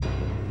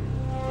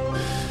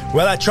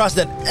Well, I trust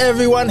that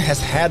everyone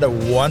has had a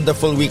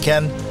wonderful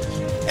weekend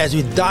as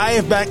we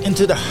dive back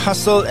into the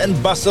hustle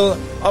and bustle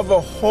of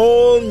a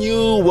whole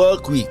new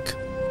work week.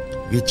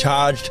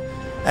 Recharged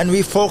and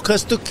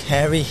refocused to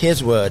carry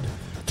His Word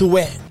to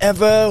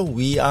wherever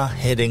we are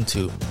heading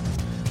to.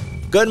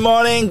 Good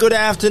morning, good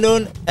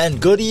afternoon, and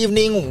good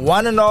evening,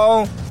 one and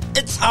all.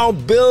 It's our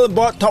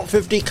Billboard Top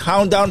 50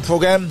 Countdown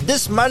program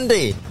this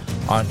Monday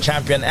on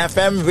Champion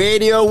FM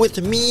Radio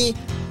with me,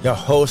 your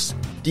host,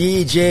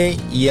 DJ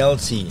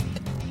ELT.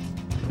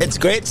 It's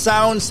great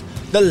sounds,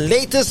 the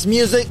latest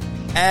music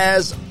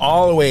as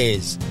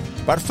always.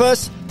 But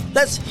first,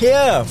 let's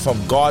hear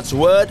from God's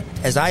Word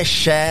as I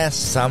share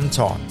some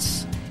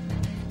thoughts.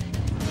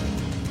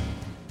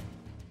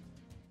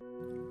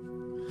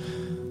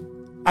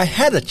 I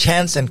had a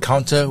chance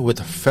encounter with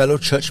a fellow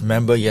church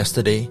member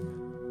yesterday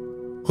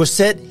who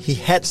said he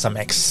had some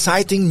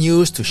exciting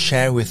news to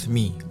share with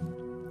me.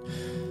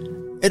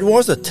 It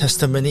was a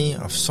testimony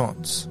of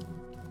sorts.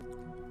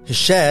 He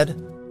shared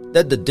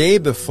that the day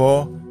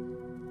before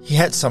he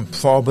had some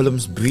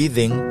problems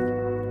breathing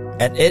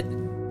and it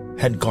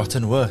had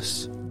gotten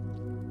worse.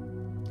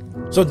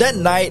 So that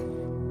night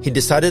he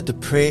decided to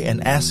pray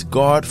and ask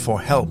God for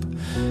help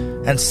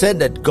and said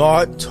that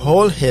God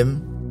showed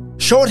him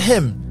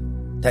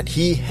that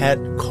he had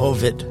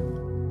COVID.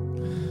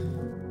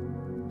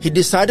 He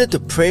decided to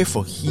pray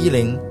for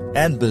healing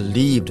and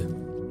believed.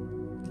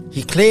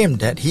 He claimed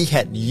that he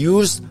had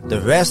used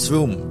the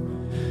restroom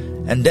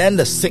and then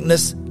the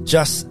sickness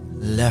just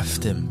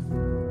left him.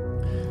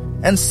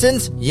 And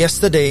since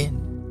yesterday,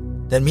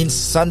 that means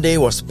Sunday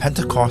was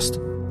Pentecost,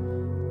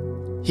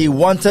 he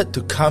wanted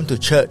to come to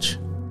church,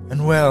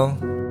 and well,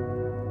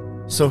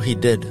 so he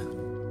did.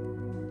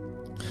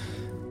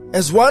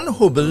 As one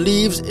who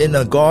believes in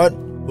a God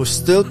who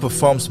still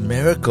performs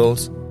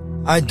miracles,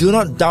 I do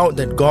not doubt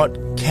that God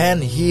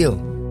can heal,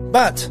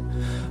 but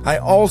I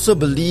also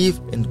believe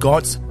in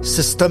God's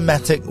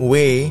systematic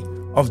way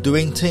of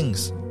doing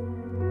things.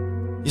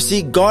 You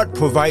see, God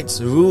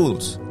provides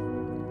rules,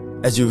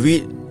 as you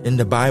read in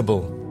the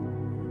Bible,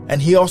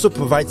 and He also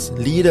provides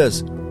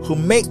leaders who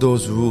make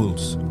those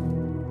rules.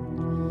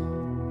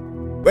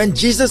 When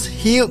Jesus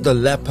healed the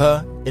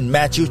leper in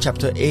Matthew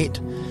chapter 8,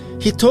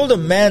 He told the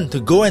man to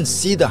go and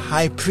see the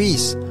high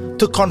priest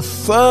to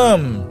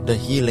confirm the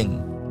healing.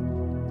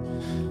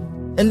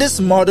 In this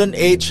modern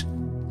age,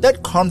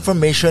 that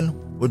confirmation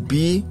would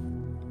be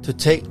to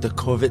take the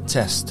COVID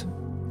test.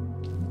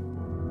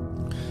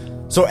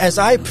 So as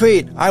I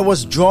prayed, I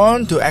was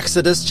drawn to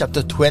Exodus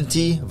chapter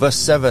 20 verse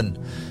 7,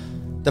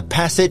 the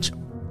passage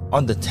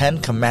on the 10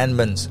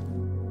 Commandments,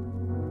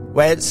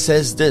 where it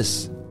says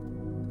this: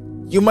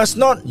 "You must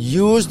not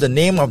use the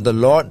name of the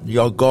Lord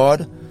your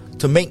God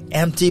to make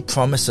empty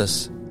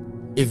promises.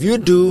 If you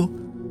do,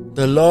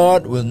 the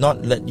Lord will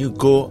not let you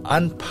go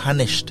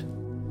unpunished."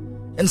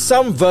 In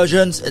some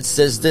versions it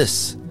says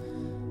this: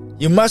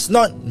 "You must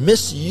not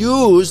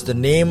misuse the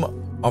name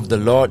of the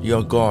Lord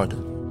your God."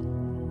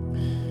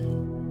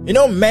 You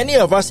know, many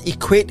of us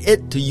equate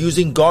it to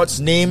using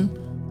God's name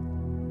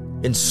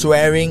in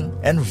swearing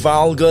and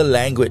vulgar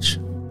language.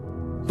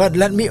 But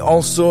let me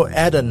also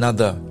add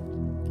another,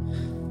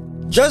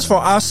 just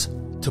for us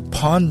to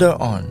ponder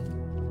on.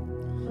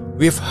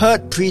 We've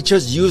heard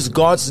preachers use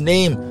God's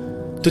name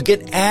to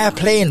get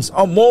airplanes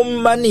or more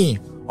money,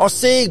 or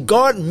say,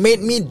 "God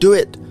made me do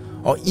it,"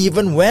 or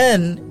even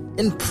when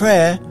in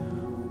prayer,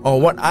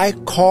 or what I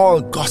call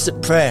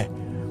gossip prayer,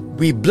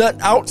 we blurt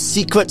out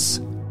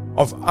secrets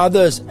of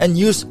others and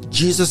use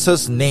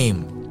Jesus'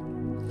 name.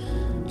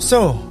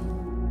 So,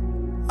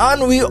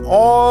 aren't we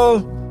all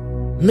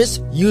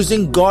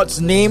misusing God's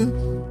name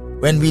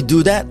when we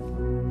do that?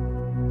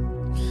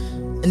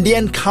 In the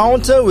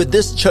encounter with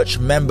this church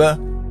member,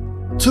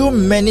 too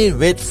many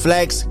red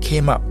flags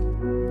came up.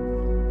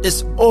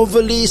 This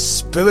overly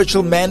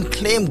spiritual man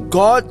claimed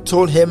God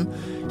told him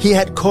he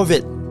had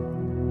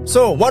COVID.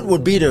 So what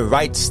would be the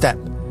right step?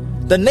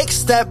 The next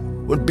step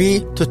would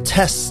be to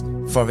test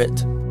for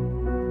it.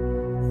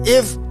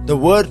 If the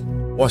word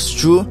was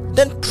true,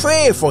 then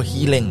pray for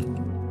healing.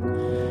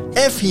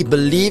 If he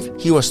believed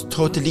he was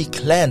totally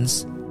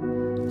cleansed,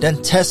 then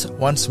test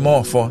once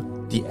more for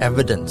the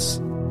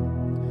evidence.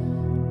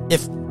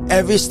 If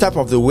every step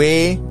of the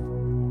way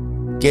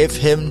gave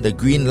him the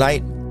green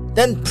light,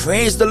 then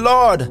praise the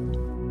Lord,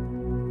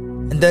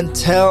 and then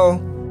tell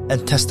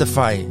and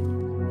testify.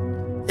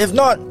 If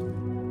not,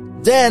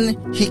 then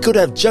he could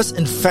have just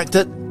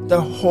infected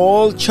the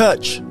whole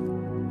church,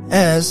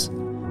 as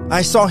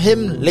I saw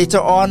him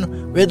later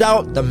on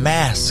without the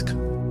mask.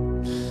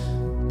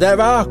 There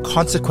are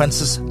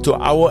consequences to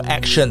our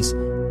actions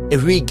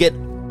if we get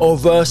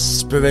over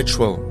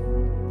spiritual.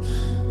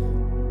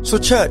 So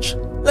church,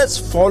 let's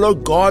follow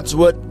God's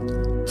word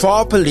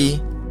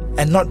properly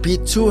and not be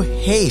too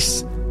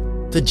hasty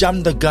to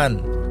jump the gun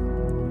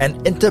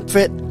and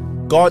interpret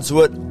God's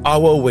word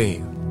our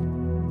way.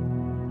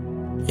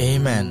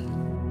 Amen.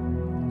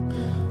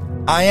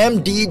 I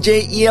am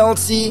DJ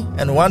ELC,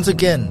 and once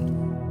again,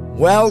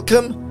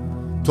 welcome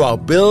to our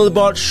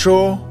Billboard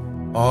show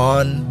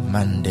on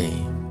Monday.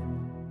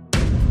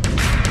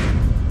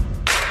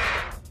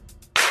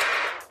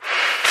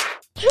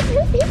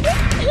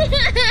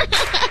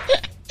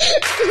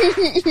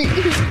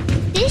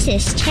 This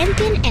is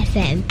Champion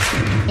FM,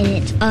 and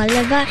it's all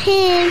about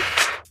him.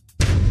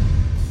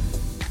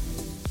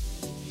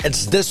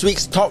 It's this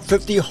week's Top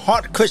 50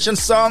 Hot Christian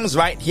Songs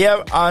right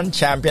here on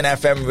Champion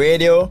FM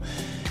Radio.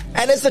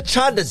 And it's a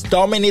chart that's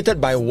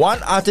dominated by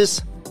one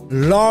artist,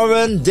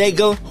 Lauren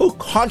Daigle, who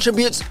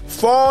contributes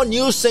 4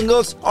 new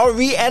singles or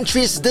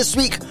re-entries this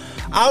week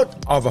out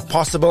of a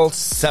possible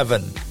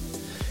 7.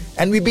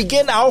 And we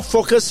begin our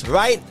focus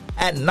right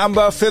at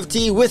number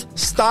 50 with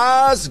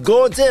Stars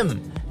Go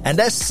Dim and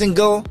their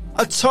single,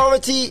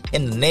 Authority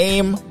in the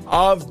Name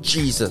of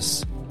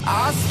Jesus.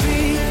 I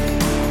speak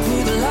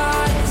through the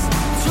lies,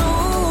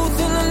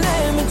 truth in the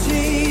name of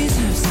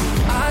Jesus.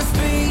 I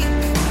speak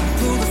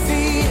through the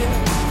fear,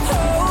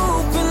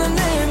 hope in the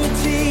name of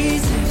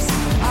Jesus.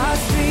 I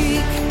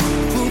speak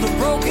through the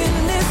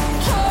brokenness,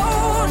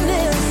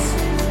 wholeness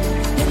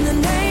in the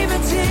name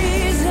of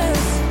Jesus.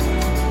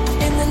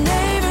 In the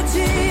name of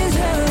Jesus.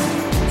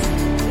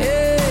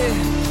 Yeah.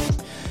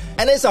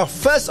 And it's our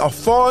first of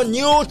 4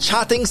 new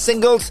charting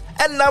singles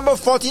at number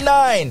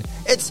 49.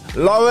 It's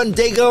Lauren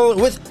Daigle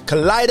with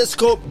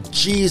Kaleidoscope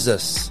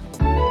Jesus.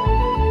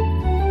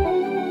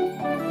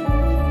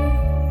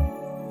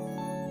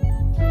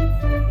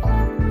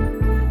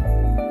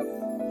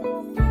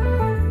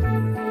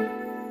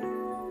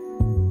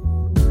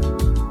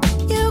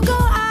 You go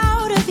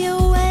out of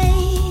your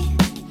way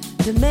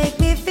to make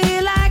me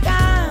feel like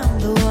I'm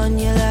the one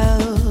you love.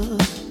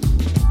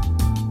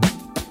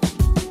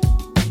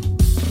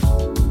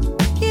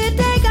 You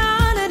take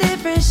on a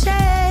different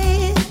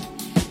shape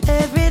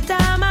every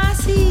time I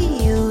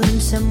see you in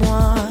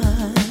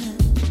someone.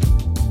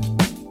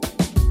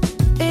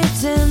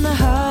 It's in the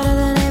heart of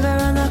the neighbor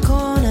on the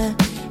corner,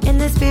 in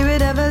the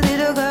spirit of a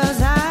little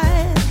girl's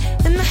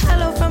eyes, in the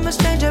hello from a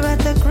stranger at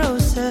the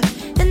grocer,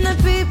 in the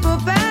people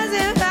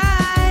passing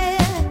by.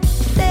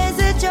 There's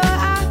a joy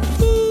I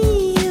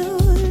feel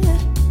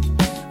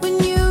when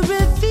you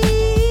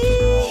reveal.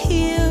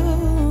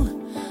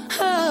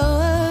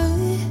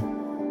 Oh,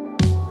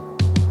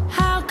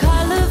 how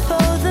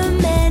colorful the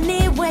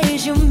many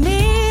ways you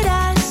meet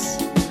us.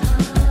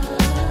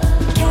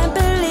 Can't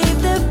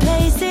believe the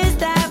places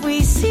that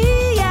we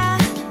see ya.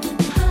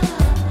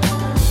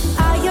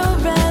 All your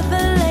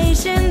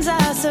revelations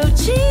are so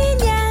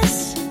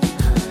genius.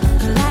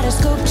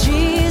 Kaleidoscope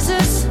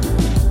Jesus.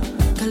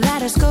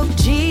 Kaleidoscope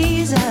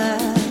Jesus.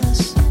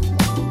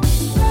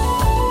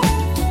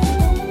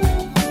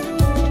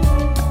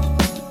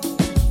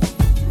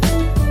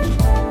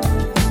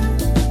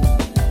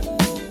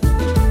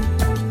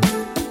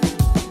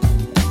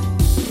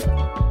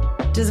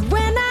 Just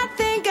when I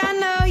think I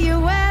know you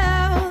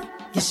well,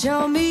 you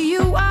show me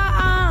you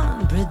are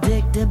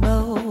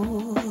unpredictable.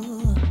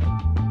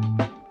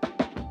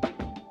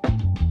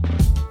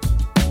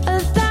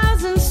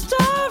 1,000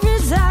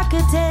 stories I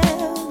could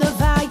tell of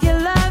how your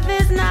love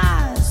is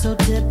not so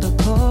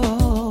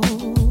typical.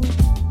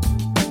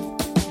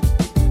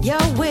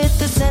 You're with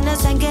the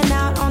sinners hanging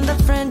out on the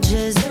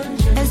fringes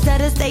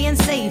instead of staying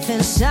safe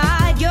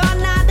inside. You're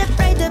not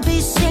afraid to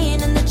be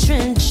seen in the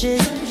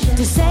trenches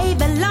to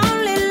save a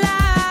lonely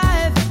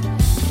life.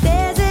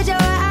 There's a joy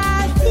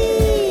I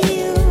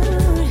feel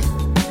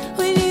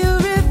when you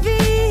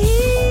reveal.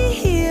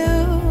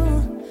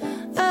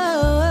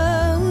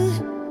 Oh,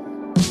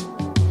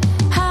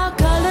 how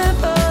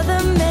colorful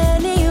the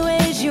many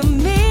ways you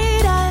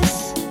meet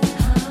us.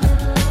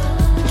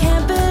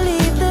 Can't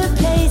believe the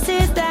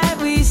places that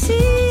we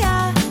see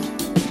ya.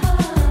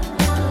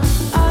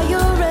 All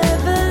your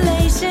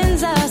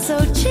revelations are so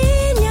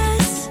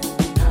genius.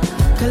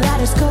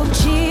 Kaleidoscope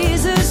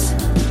Jesus.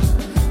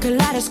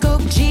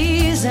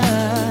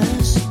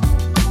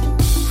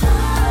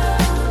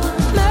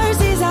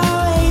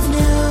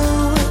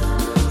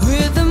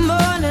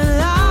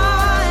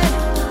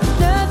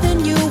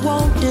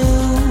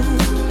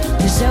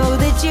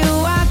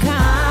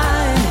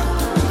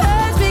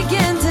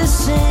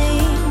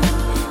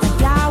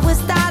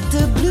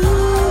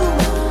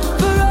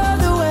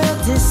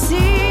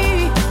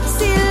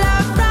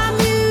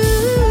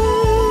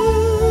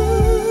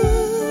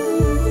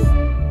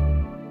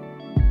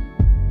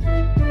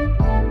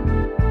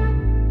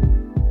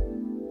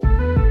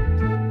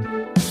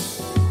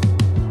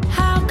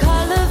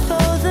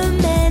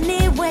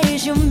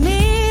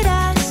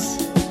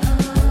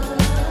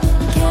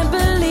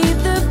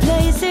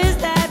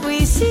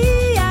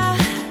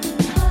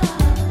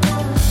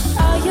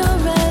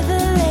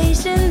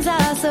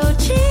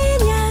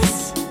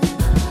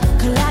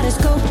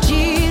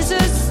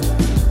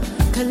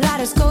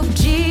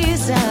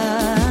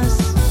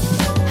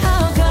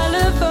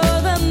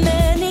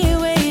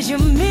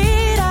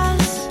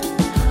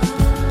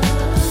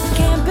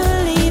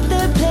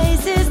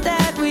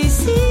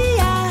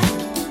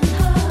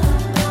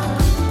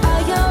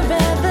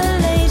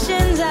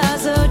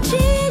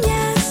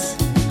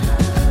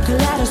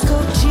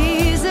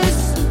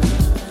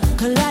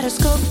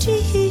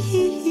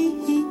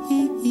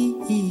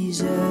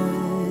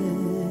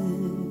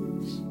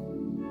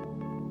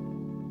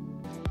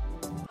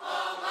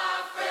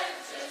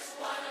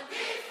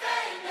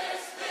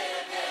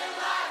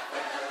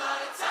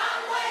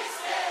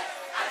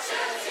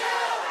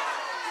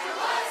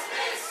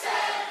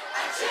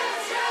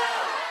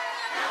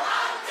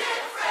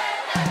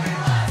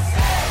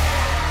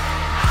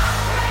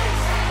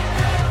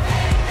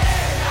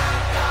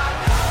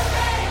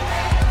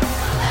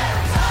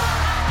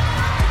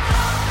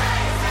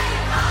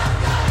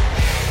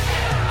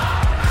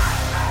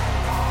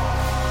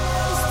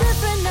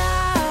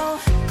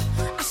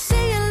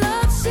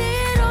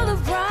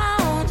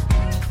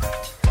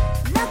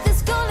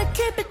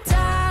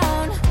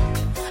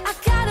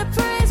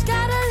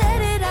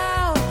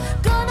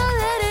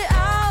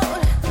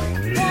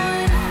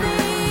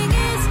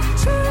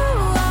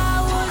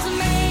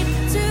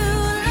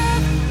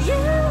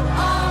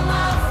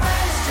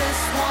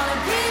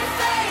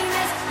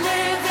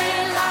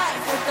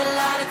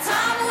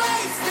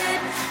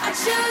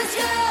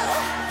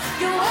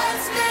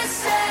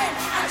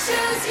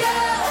 choose you.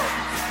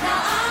 Now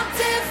I'm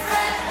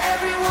different.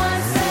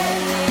 Everyone's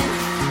saying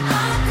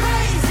I'm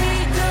crazy.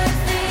 Good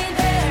thing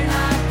they're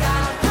not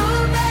God who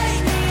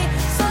made me.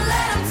 So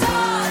let them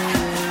talk.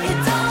 It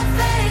don't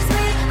faze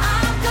me.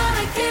 I'm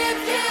gonna give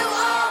you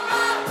all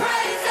my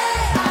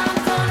praises. I'm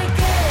gonna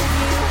give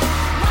you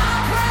my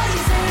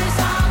praises.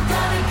 I'm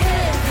gonna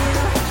give you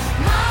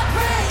my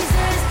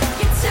praises.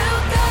 You're too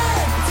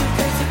good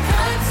to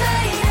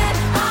contain it.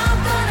 I'm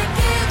gonna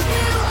give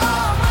you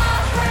all my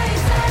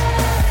praises.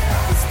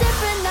 It's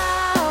different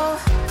now.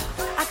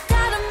 I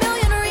got a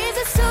million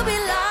reasons to be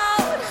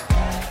loud.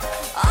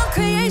 All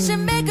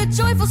creation make a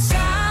joyful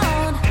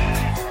sound.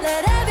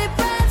 Let every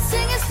breath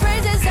sing his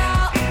praises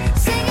out.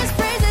 Sing his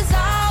praises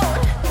out.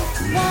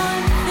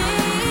 One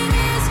thing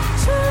is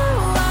true.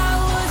 I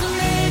was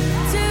made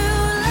to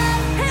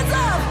love. Hands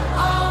up.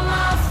 All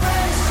my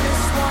friends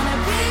just wanna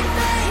be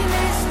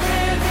famous.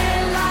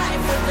 Living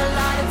life with a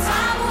lot of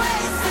time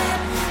wasted.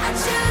 I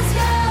choose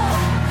you.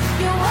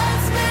 You're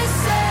what's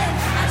missing.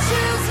 I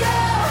choose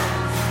you.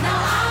 Now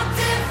I'm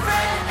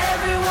different.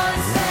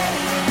 Everyone's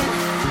saying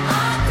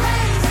I'm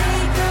crazy.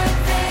 Good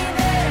thing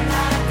they're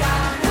not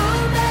God who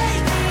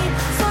made me.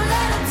 So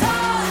let them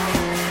talk.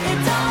 It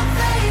don't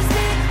faze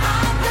me.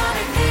 I'm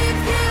gonna give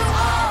you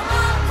all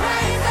my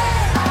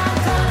praises. I'm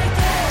gonna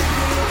give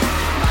you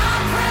my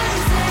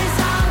praises.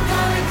 I'm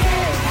gonna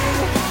give you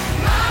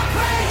my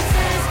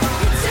praises.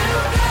 You're too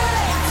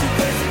good to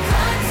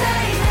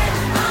contain it.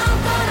 I'm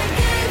gonna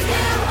give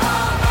you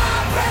all my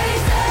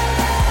praises.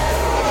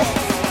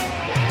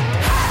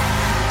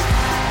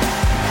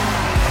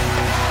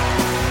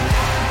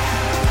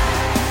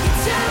 You're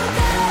too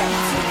good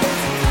to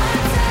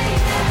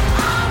contain it.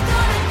 I'm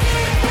gonna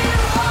give you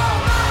all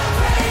my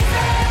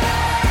praises.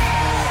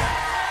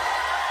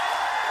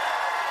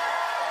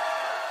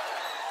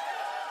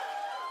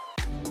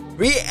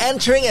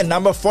 Re-entering at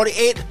number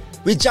 48,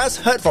 we just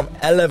heard from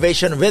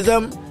Elevation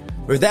Rhythm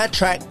with their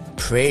track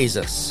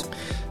Praises.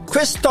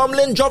 Chris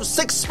Tomlin dropped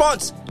 6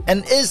 spots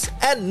and is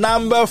at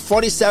number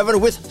 47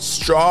 with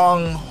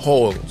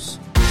Strongholds.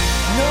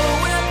 No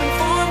weapon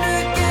formed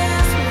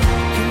against me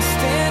can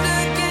stand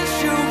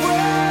against your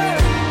word.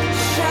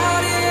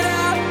 Shout it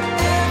out,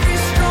 every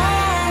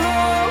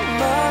stronghold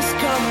must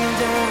come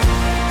down.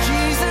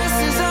 Jesus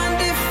is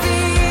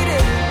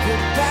undefeated, the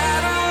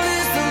battle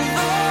is the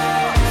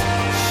Lord's.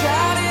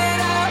 Shout it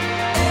out,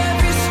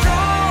 every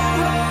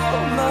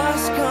stronghold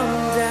must come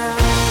down.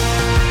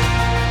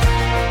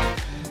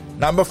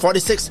 Number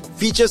 46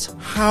 features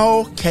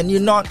How Can You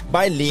Not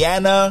by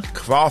Leanna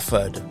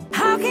Crawford.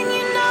 How can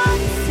you not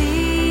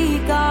see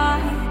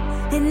God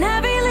in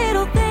every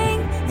little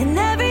thing, in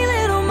every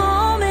little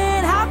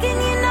moment? How can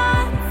you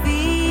not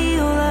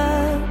feel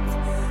loved?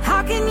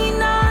 How can you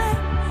not?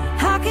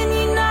 How can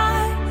you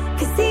not?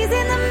 'Cause he's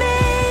in the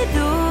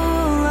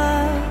middle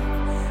of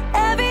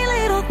every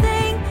little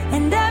thing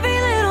and every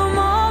little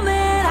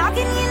moment. How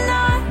can you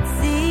not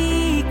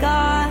see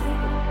God?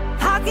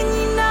 How can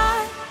you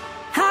not?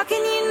 How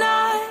can you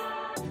not?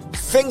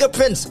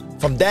 Fingerprints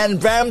from Dan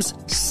Brams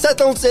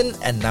settles in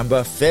at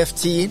number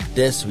 50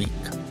 this week.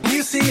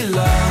 You see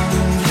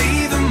love,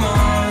 lead them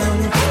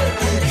on,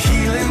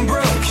 healing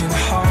broken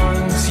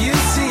hearts. You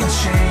see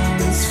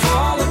chains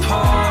fall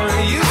apart.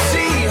 You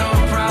see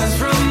hope rise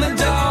from the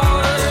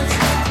dark.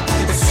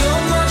 It's so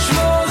much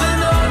more than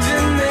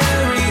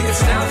ordinary.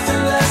 It's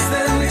nothing less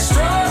than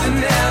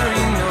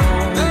extraordinary.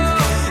 No,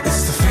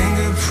 it's the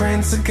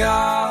fingerprints of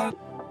God.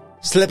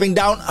 Slipping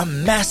down a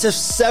massive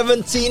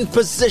 17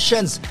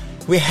 positions,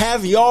 we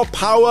have Your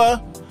Power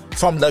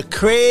from The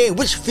Cray,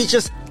 which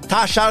features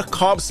Tasha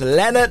Cobbs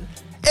Leonard.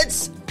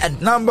 It's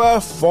at number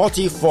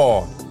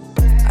 44.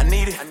 I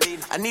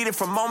need it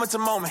from moment to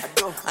moment.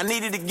 I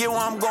needed to get where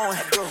I'm going.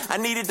 I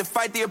needed to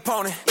fight the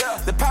opponent.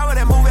 The power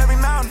that move every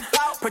mountain.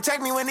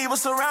 Protect me when evil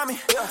surround me.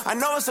 I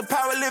know it's a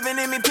power living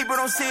in me. People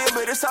don't see it,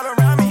 but it's all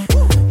around me.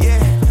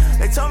 Yeah,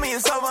 they told me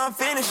it's over, I'm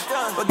finished.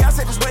 But God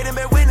said just wait and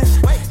bear witness.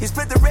 He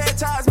split the red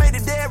ties, made the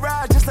dead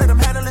rise. Just let him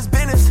handle his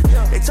business.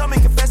 They told me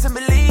confess and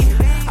believe.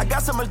 I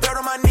got so much dirt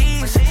on my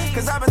knees.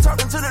 'Cause I've been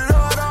talking to the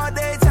Lord all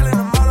day, telling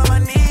him all of my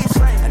needs.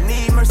 I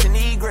need mercy,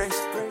 need grace.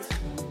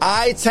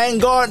 I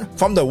Thank God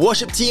from the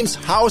worship teams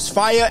House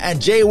Fire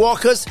and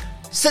Jaywalkers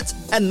sits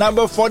at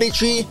number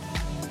 43,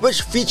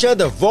 which feature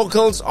the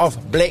vocals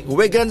of Blake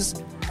Wiggins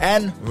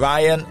and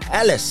Ryan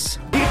Ellis.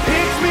 He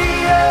picks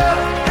me up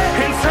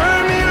and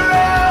turns me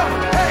around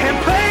and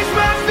placed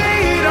my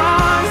feet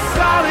on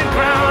solid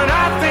ground.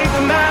 I thank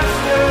the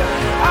Master,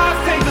 I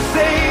thank the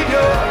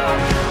Savior,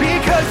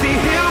 because He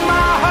healed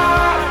my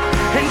heart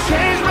and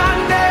changed my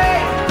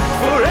name.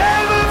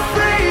 Forever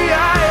free,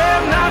 I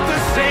am not the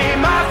same.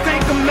 I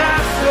thank the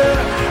Master,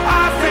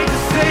 I thank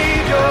the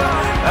Savior,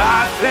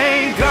 I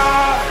thank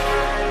God.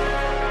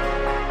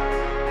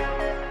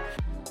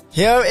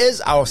 Here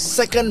is our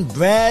second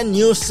brand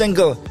new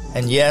single,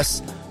 and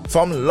yes,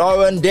 from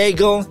Lauren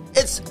Daigle,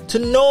 it's To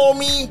Know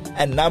Me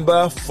at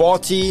number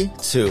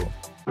 42.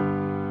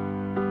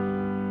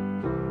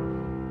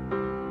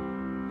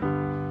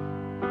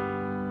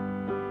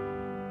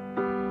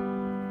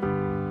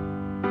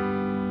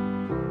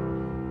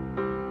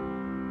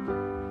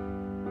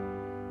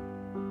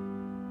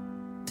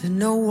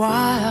 know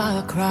why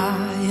I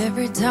cry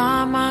every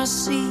time I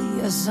see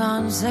a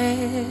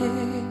sunset.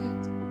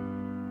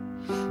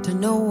 To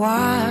know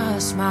why I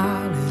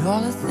smile at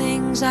all the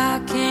things I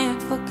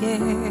can't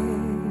forget.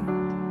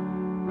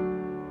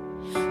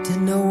 To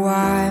know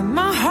why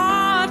my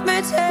heart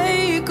may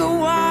take a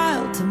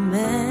while to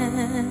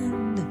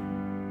mend.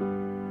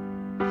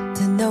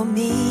 To know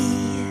me,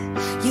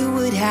 you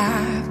would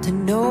have to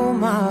know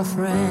my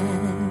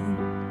friend.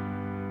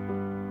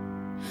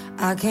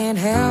 I can't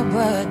help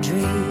but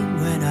dream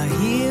when I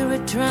hear a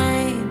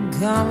train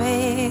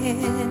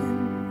coming.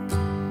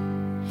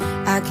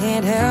 I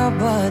can't help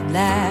but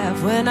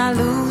laugh when I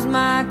lose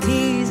my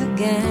keys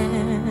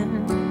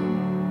again.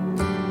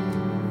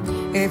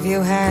 If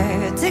you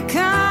had to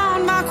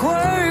count my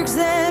quirks,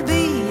 there'd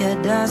be a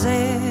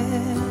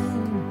dozen.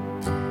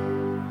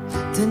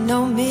 To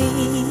know me,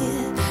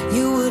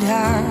 you would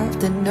have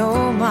to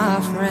know my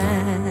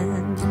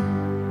friend.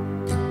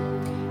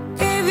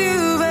 If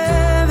you've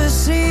ever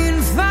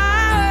seen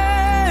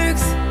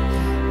fireworks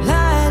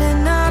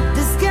lighting up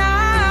the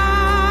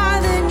sky,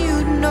 then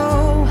you'd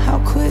know how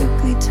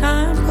quickly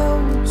time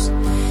goes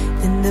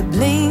in the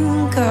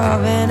blink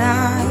of an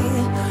eye.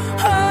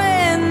 Oh,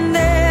 and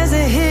there's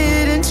a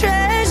hidden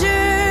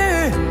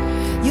treasure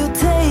you'll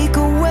take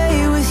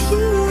away with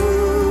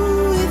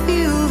you if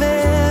you've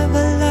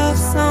ever loved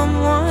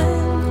someone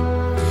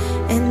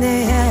and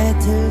they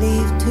had to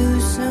leave too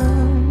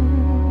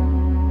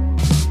soon.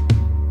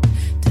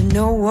 To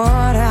know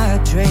what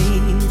I'd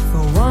trade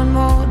for one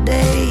more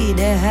day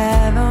to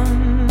have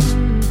 'em.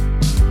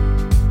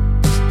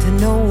 To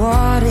know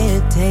what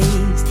it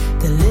takes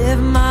to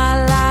live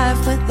my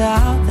life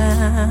without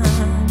them.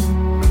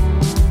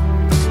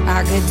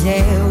 I could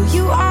tell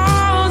you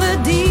all the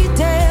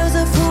details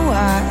of who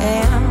I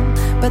am,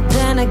 but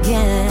then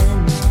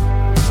again,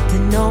 to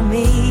know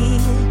me,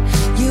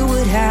 you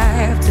would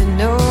have to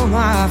know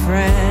my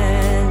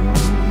friend.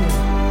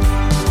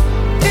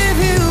 If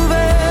you've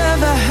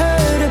ever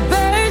heard a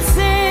bird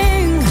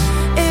sing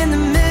in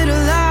the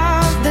middle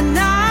of the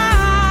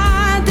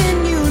night, then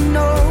you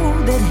know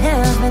that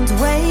heaven's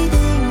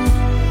waiting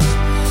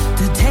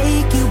to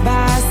take you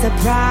by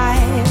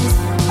surprise.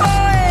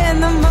 Oh, and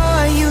the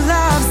more you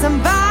love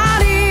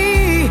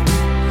somebody,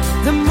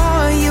 the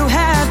more you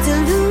have to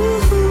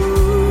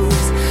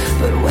lose.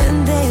 But when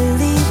they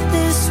leave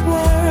this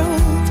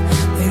world,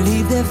 they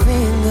leave their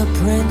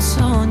fingerprints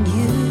on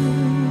you.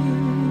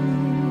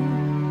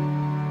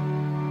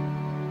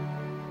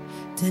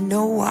 To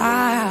know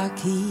why I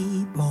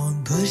keep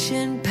on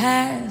pushing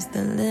past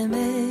the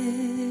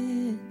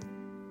limit.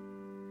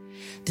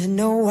 To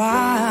know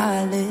why I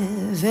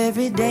live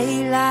every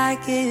day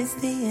like it's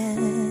the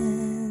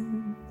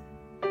end.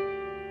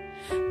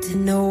 To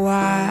know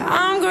why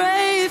I'm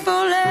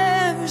grateful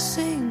every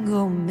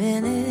single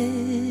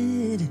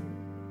minute.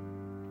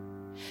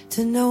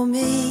 To know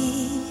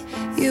me,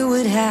 you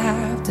would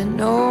have to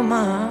know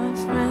my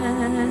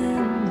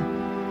friend.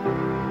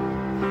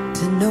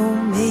 To know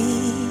me,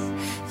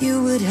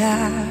 you would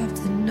have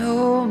to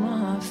know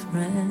my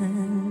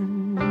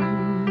friend.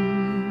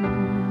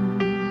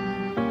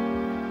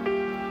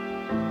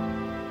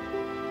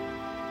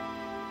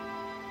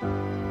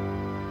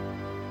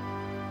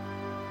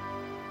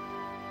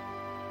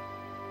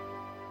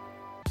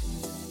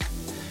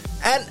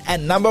 And at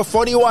number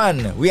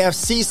 41, we have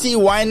CeCe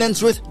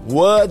Winans with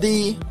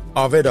Worthy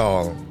of It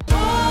All.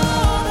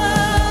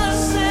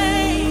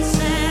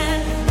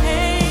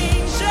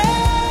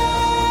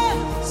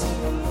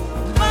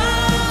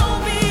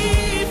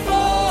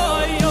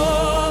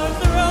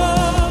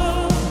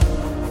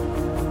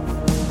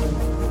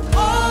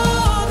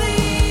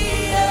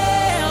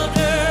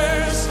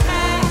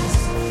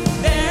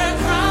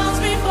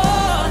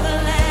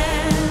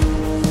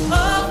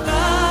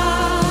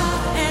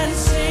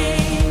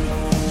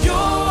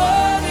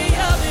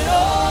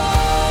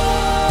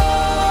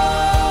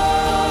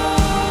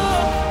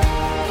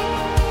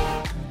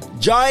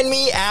 Join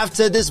me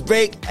after this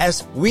break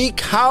as we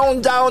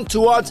count down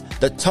towards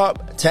the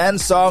top 10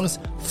 songs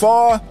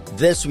for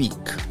this week.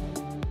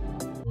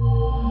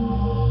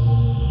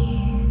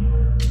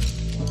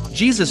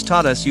 Jesus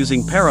taught us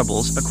using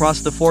parables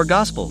across the 4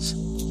 Gospels.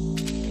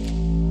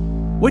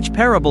 Which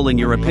parable, in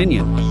your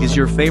opinion, is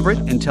your favorite,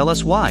 and tell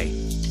us why?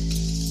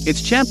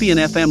 It's Champion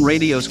FM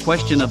Radio's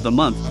Question of the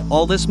Month,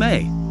 all this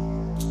May.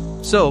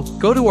 So,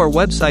 go to our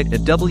website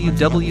at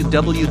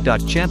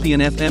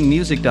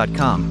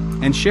www.championfmmusic.com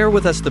and share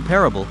with us the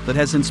parable that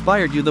has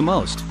inspired you the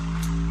most.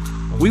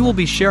 We will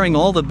be sharing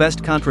all the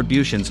best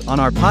contributions on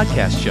our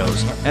podcast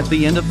shows at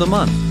the end of the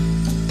month.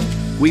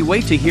 We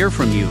wait to hear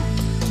from you.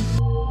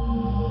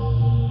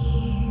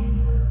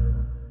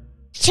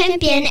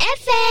 Champion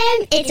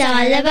FM, it's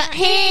all about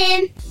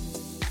him.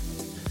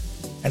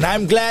 And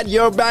I'm glad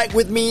you're back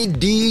with me,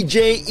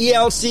 DJ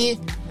ELC.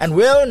 And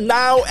we're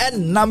now at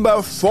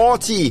number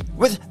 40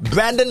 with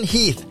Brandon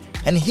Heath.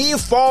 And he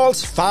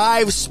falls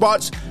 5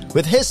 spots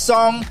with his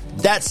song,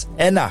 That's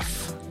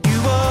Enough. You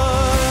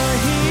are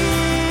here.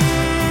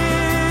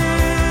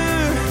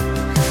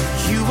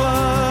 You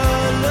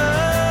are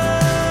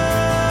love.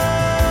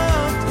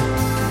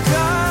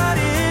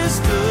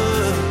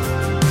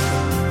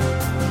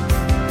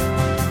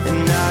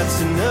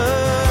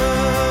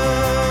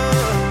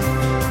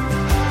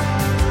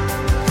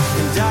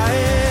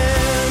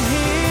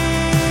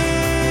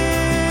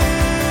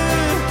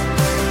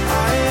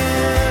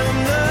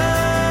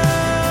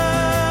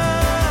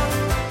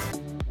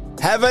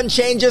 Heaven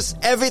Changes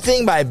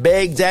Everything by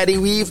Big Daddy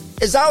Weave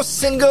is our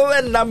single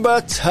at number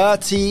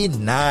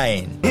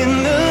 39. In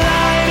the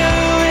light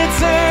of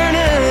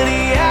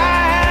eternity,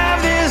 I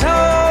have this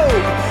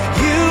hope.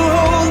 You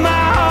hold my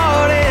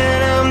heart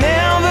and I'm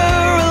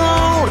never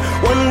alone.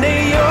 One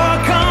day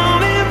you're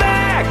coming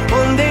back,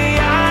 one day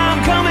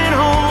I'm coming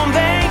home.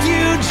 Thank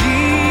you,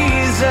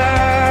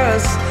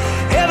 Jesus.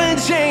 Heaven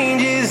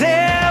changes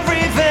everything.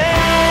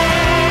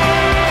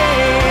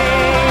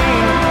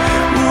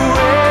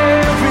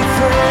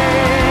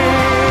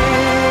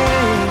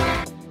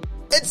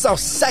 It's our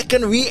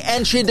second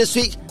re-entry this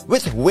week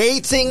with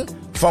Waiting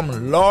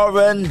from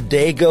Lauren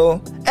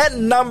Daigle at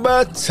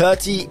number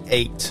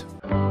 38.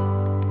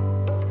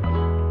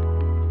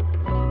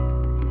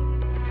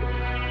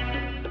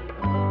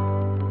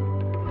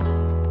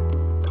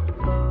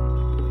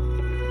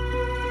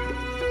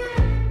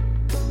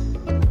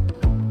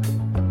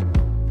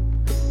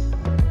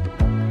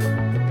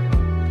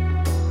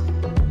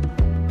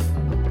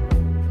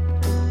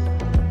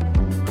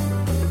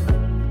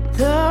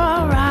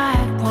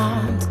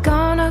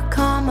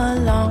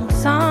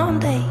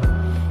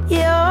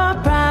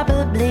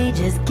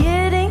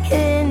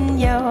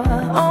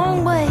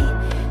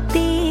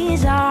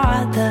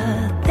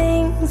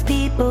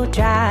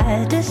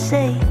 Try to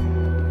say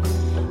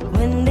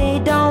when they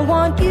don't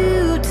want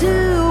you to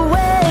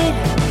wait.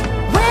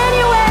 When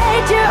you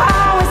wait, you're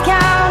always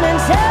counting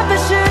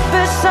self-assured,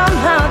 but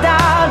somehow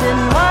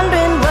doubting,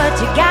 wondering what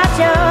you got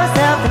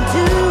yourself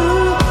into.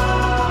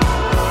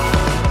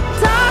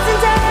 Toss and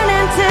turn,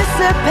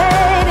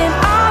 anticipating,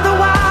 all the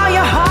while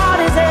your heart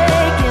is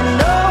aching,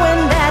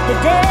 knowing that the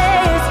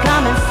day is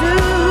coming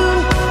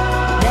soon.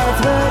 That's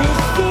what it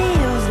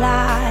feels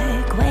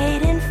like,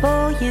 waiting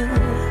for you.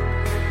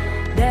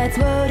 That's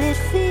what it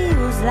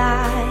feels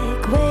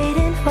like,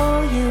 waiting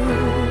for you.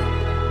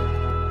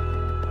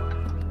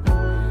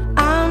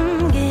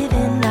 I'm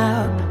giving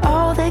up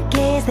all the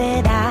games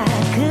that I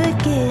could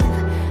give.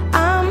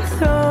 I'm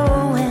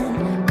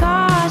throwing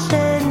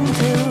caution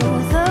to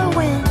the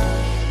wind,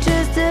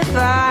 just to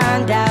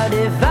find out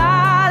if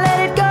I let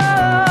it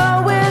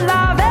go, will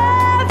love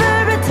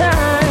ever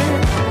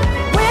return?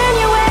 When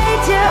you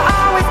wait, you're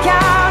always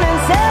counting,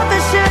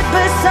 self-assured,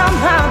 but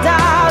somehow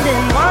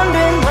doubting,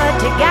 wondering what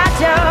you got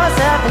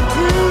yourself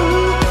into.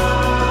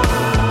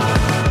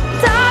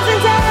 Toss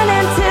and turn,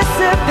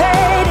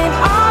 anticipating,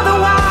 all the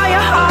while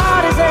your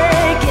heart is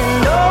aching,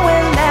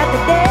 knowing that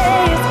the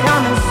day is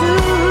coming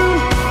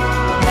soon.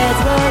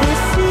 That's what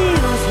it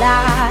feels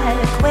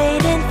like,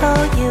 waiting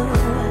for you.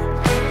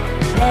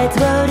 That's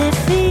what it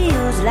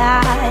feels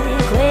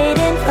like,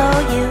 waiting for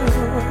you.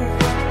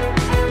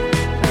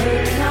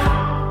 Waiting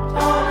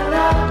on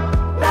love,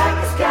 like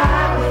the sky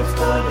waits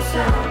for the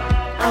sun.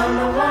 I'm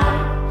the one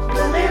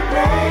who'll be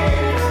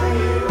waiting for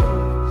you.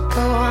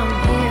 Oh, I'm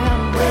here,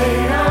 I'm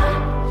waiting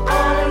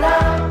on a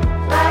love,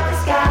 like the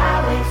sky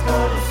waits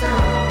for the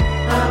sun.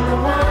 I'm the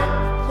one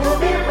who'll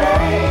be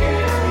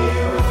waiting for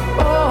you.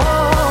 Oh,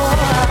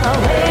 I'm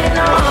waiting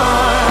on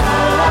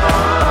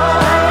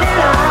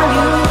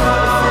you.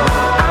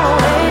 I'm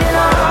waiting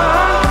on.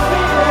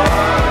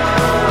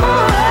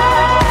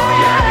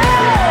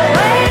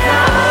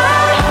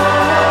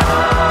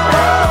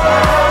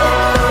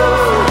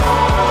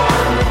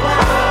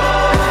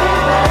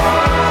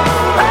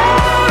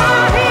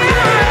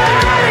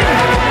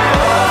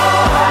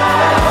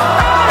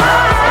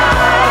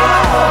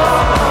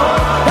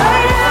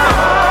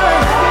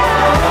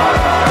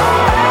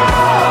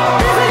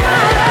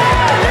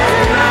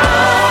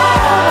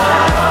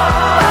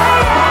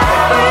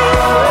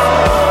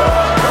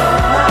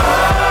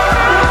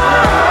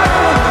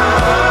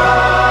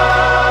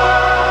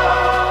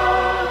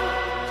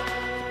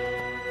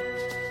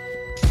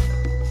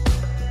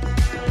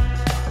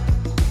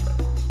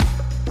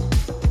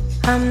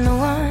 I'm the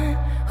one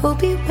who'll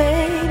be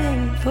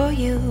waiting for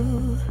you.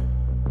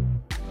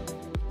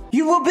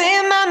 You will be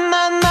my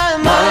light.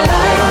 My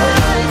light.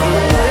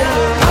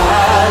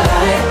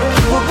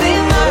 You will be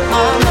my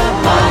light.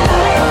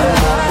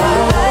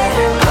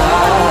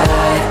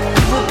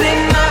 You will be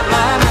my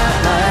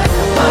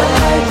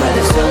light where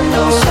the sun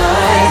don't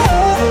shine,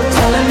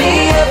 telling me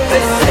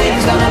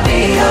everything's gonna be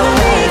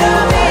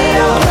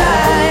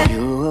alright.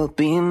 You will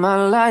be my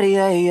light,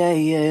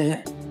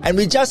 yeah. And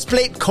we just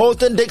played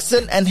Colton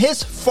Dixon and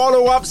his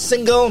follow-up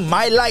single,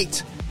 My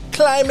Light,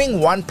 climbing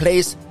one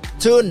place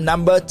to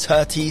number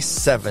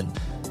 37.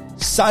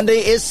 Sunday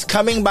Is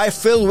Coming by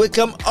Phil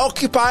Wickham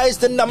occupies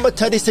the number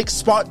 36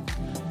 spot,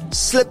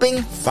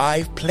 slipping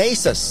 5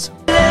 places.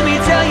 Let me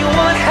tell you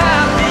what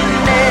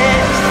happened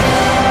next.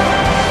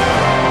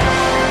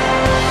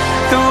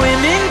 The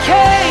women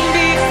came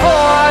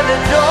before the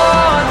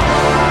dawn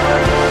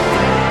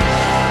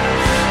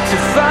to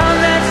find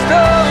that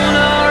stone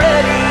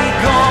already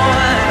gone.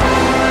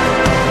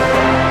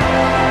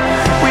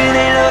 When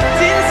they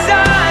looked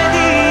inside,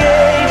 the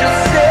angel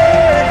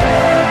said,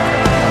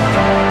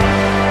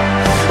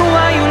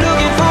 why you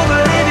looking for the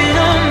living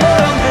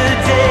among the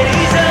dead?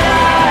 He's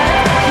alive,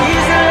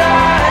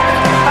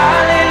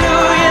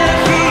 hallelujah,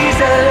 he's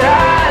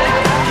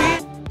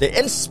alive. The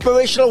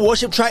inspirational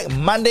worship track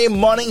Monday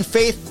Morning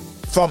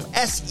Faith from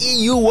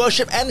SEU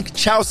Worship and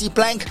Chelsea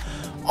Plank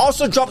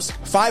also drops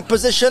 5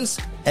 positions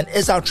and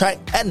is our track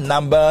at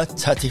number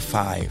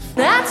 35.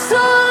 That's all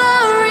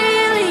I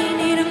really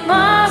need, and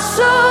my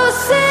soul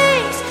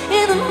sings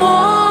in the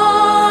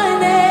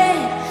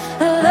morning.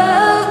 I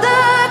love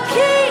the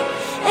King,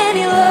 and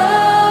He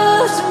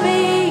loves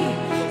me,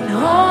 and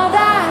all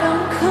that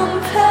I'm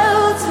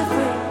compelled to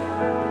bring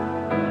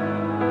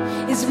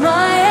is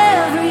my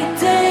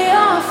everyday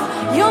offer.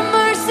 Your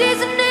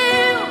mercies are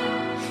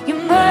new,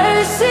 your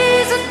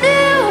mercies are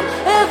new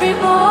every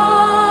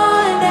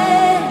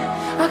morning.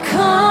 I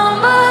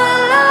come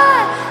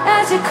alive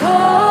as You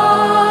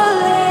call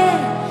it,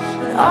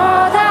 and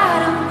all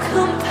that I'm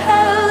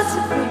compelled to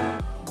bring.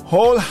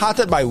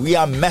 Wholehearted by We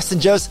Are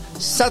Messengers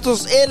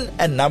settles in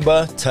at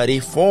number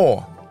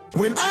 34.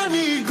 When I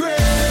need grace,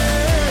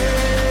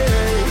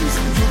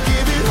 You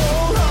give it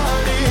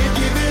wholehearted,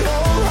 give it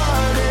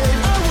wholehearted.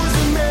 I was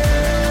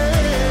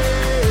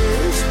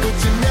amazed, but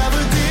You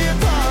never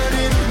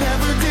departed,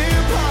 never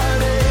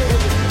departed.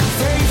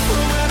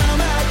 Faithful when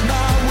I'm at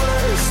my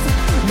worst.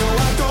 No, I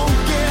don't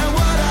care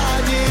what I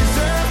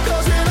deserve,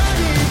 'cause when I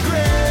need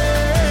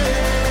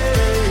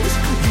grace,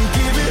 You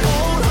give it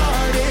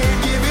wholehearted,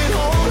 give it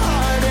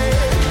wholehearted.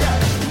 Yeah.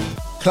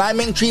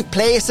 Climbing 3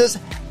 places,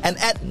 and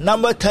at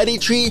number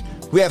 33,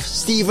 we have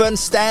Stephen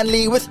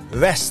Stanley with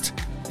Rest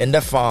in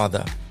the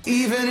Father.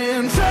 Even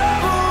in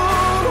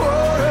troubled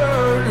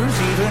waters,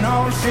 even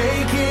on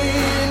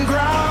shaking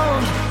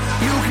ground,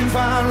 You can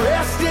find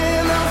rest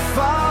in the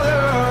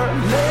Father.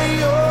 Lay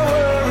your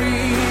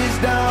worries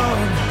down.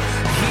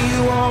 He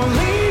won't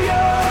leave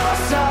your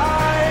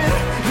side.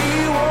 He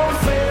won't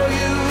fail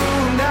you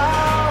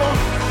now.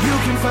 You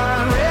can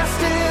find rest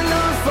in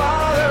the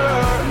Father.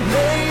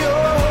 Lay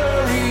your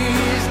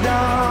worries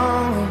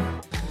down.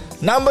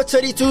 Number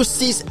 32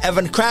 sees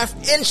Evan Kraft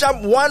inch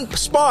up 1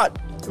 spot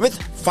with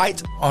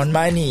Fight on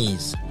My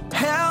Knees.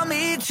 Help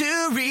me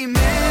to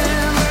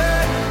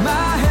remember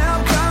my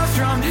help comes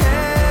from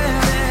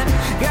heaven.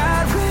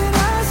 God, when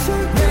I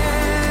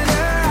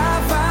surrender, I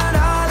find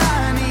all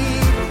I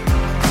need.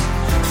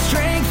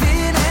 Strength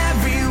in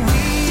every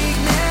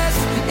weakness,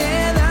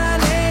 in the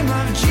name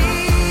of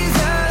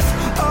Jesus.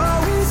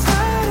 Always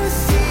not a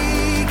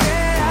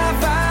secret, I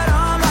find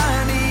on my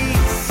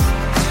knees.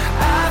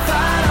 I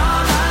find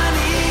on my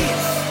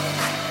knees.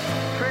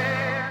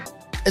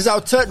 Is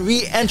our third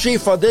re-entry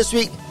for this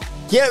week.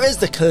 Here is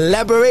the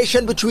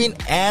collaboration between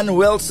Ann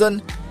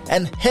Wilson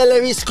and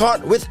Hilary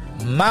Scott with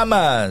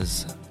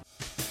Mamas.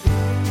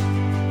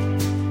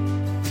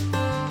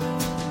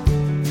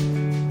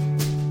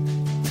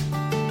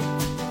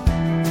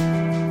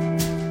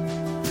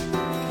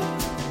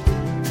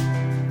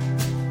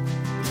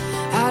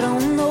 I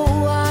don't know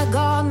why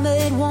God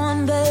made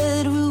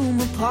 1-bedroom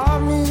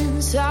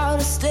apartments out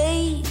of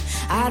state.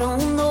 I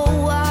don't know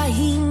why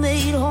He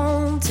made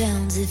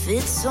hometowns if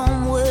it's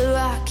somewhere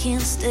I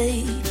can't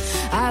stay.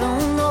 I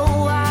don't know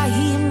why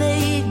He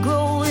made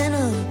growing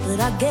up, but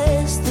I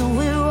guess that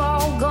we're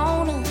all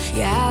gonna.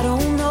 Yeah, I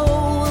don't know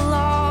a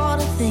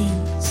lot of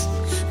things,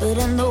 but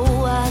I know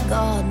why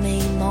God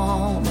made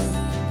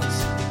mamas.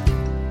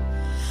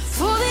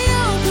 For the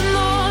open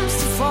arms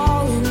to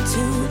fall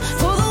into,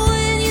 for the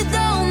when you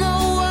don't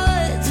know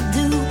what to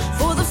do,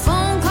 for the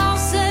phone call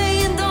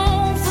saying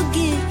don't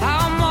forget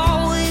I'm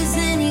always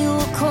in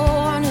your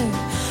corner,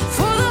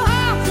 for the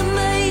heart that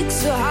makes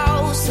a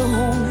house a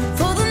home,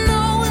 for the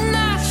knowing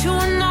that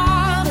you're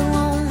not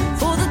alone,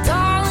 for the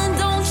darling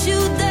don't you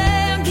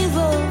dare give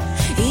up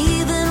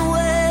even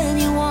when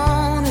you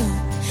wanna.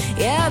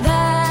 Yeah,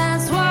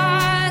 that's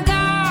why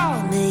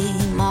God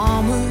made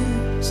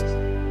mamas.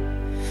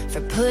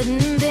 For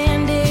putting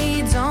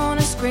band-aids on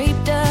a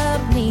scraped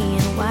up knee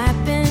and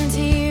wiping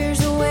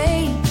tears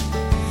away,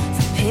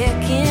 for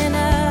picking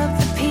up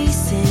the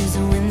pieces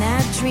when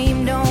that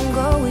dream don't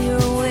go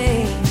your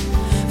way,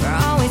 for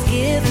always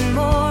giving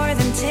more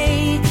than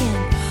taking,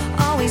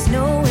 always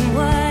knowing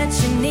what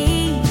you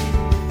need,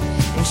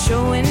 and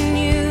showing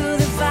you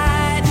the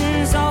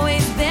fighting's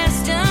always best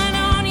done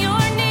on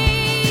your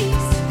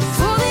knees.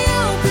 For the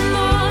open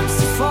arms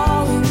to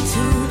fall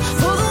into,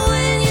 for the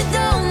when you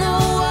don't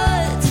know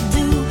what to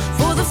do,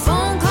 for the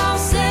phone call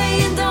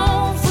saying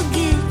don't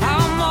forget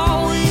I'm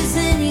always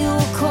in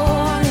your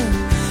corner,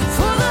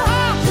 for the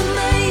heart that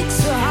makes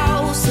a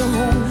house a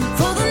home,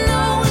 for the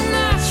knowing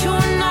that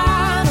you're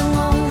not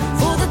alone,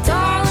 for the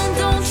darling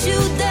don't you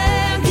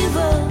dare give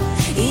up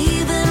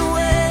even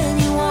when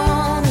you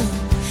wanna.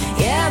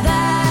 Yeah,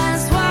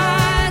 that's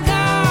why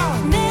God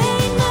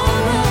made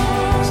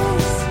mamas.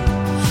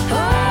 Oh,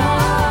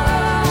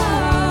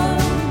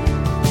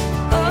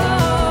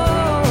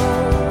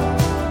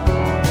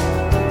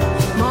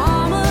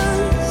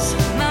 mamas,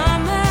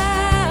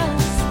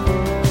 mamas.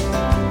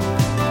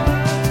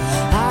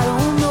 I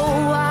don't know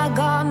why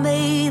God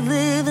made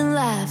living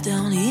life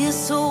down here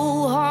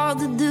so hard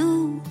to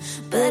do,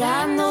 but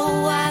I know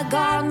why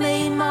God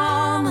made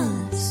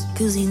mamas,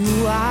 'cause He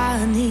knew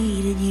I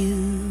needed you.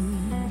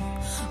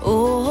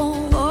 Oh,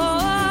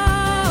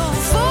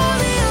 for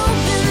the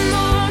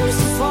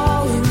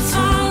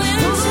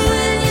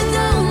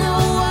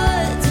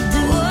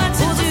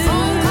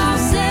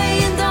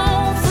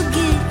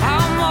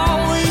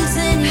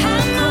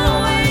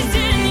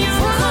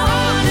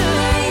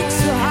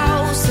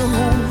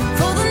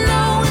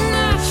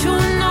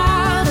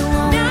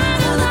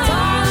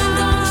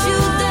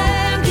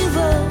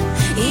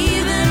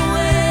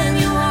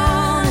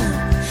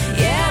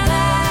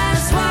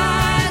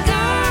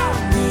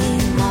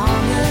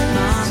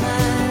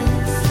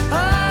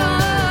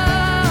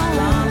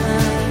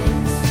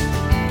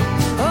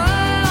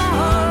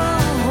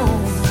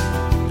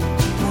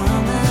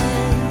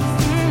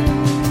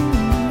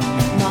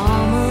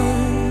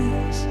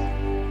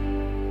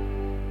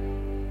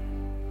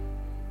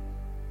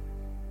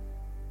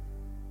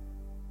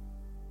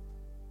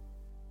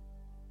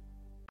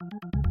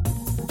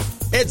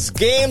It's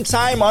game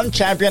time on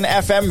Champion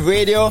FM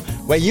Radio,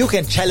 where you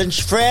can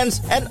challenge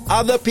friends and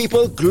other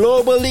people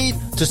globally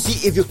to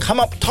see if you come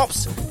up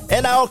tops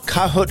in our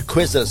Kahoot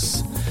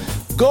quizzes.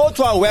 Go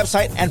to our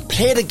website and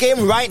play the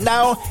game right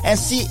now and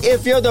see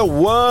if you're the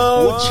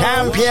world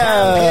champion.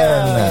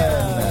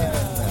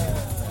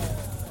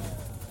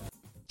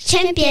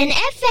 Champion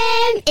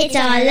FM, it's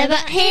all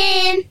about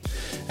him.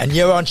 And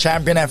you're on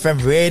Champion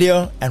FM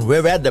Radio, and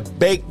we're at the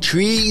Big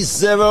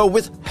 3-0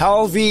 with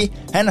Halvey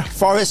and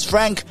Forrest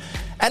Frank,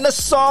 and the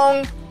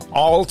song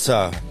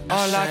Altar.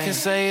 All I can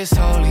say is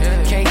holy.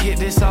 Can't get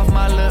this off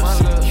my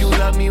lips. You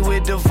love me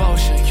with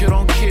devotion. You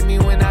don't kick me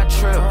when I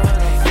trip.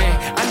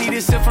 Yeah, I need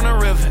a sip from the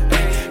river.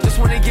 Just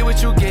wanna get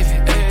what you give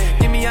it.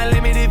 Give me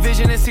unlimited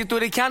vision and see through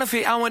the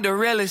counterfeit. I want the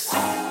realest.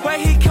 Where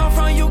he come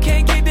from, you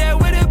can't get that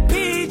with a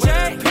PJ.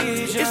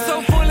 It's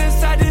so full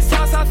inside this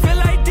house, I feel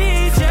like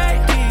DJ.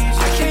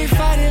 I can't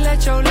fight it,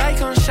 let your light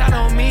come shine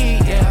on me.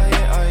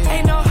 Yeah,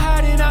 ain't no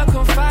hiding, I'm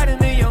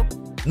confiding in your.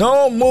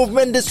 No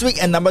movement this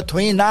week at number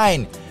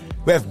 29.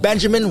 We have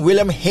Benjamin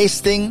William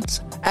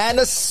Hastings and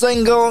a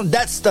single,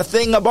 That's the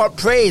Thing About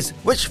Praise,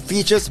 which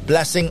features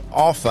Blessing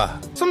Offer.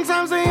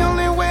 Sometimes the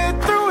only way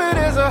through it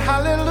is a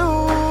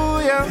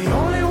hallelujah. The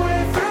only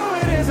way through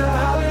it is a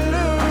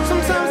hallelujah.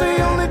 Sometimes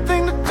the only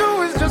thing to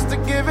do is just to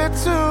give it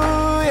to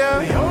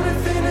you. The only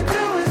thing to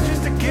do is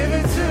just to give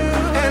it to you.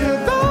 And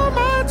though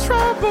my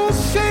troubles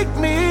shake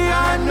me,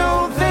 I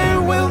know they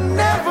will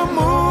never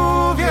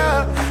move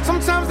you.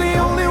 Sometimes the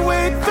only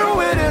way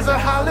through it is a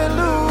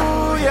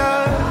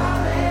hallelujah.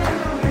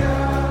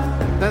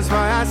 That's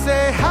why I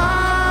say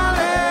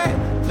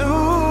hallelujah,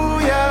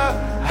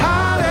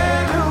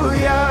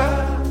 hallelujah.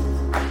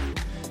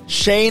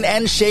 Shane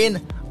and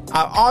Shane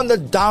are on the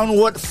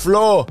downward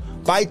flow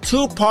by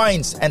 2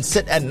 points and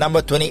sit at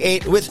number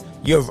 28 with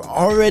You've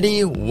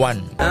Already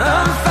Won.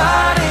 I'm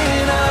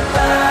fighting a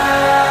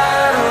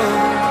battle.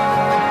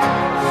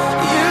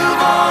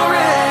 You've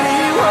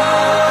already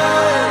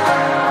won.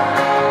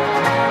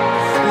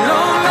 No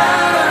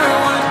matter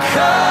what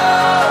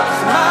comes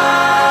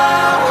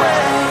my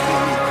way,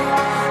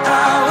 I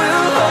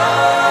will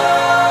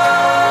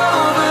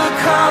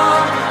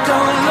overcome.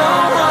 Don't know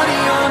what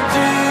you're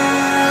doing,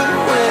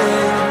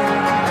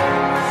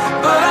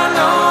 but I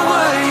know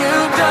what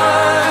you've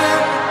done.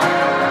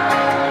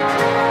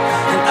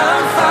 And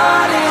I'm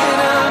fighting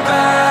a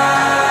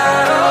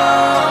battle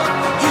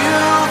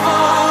you've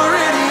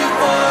already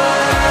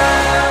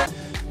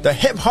won. The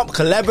hip-hop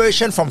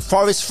collaboration from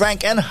Forrest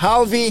Frank and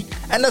Halvey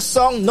and the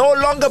song No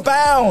Longer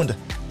Bound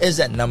is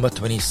at number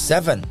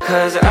 27.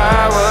 'Cause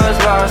I was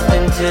lost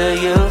until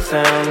you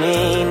found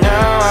me.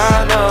 Now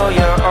I know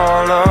you're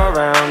all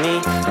around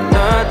me.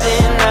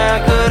 Nothing I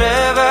could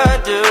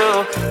ever do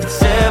could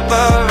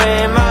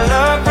separate my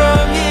love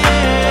from you.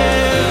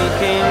 You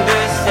came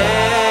to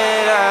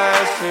set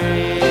us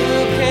free.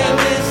 You came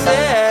to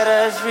set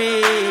us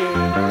free.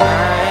 I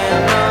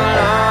am no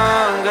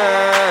longer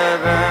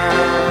bound.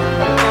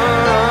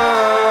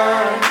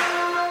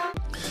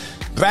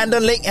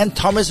 Brandon Lake and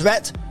Thomas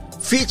Rhett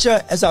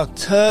feature as our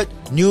third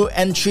new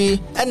entry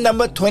at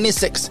number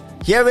 26.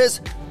 Here is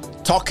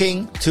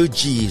Talking to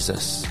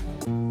Jesus.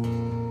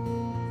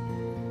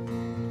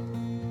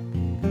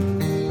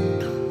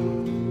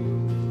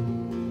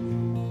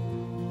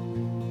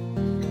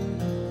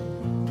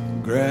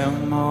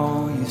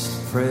 Grandma used to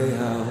pray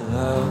out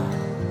loud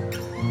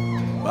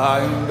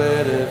by in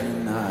bed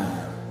every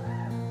night.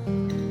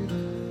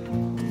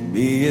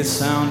 Me, it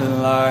sounded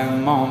like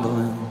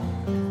mumbling,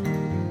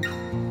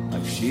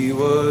 like she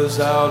was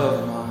out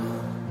of mind.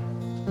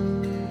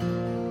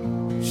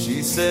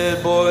 She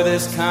said, boy,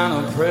 this kind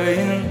of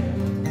praying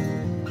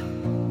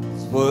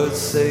is what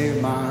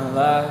saved my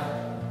life.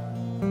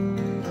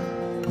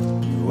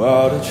 You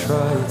ought to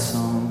try it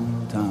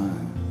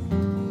sometime.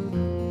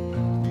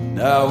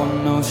 Now I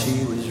know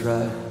she was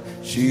right.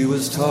 She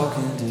was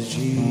talking to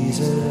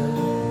Jesus.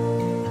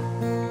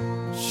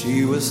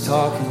 She was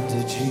talking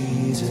to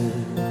Jesus.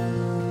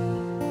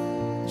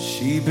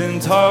 She'd been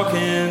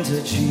talking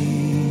to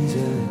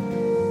Jesus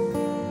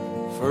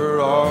for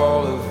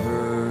all of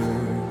her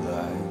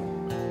life.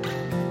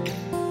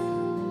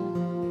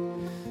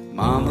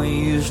 Mama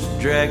used to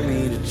drag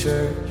me to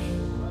church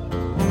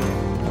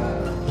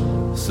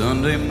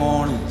Sunday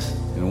mornings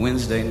and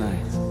Wednesday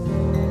nights.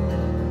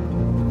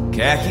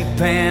 Khaki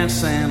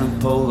pants and a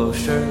polo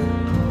shirt.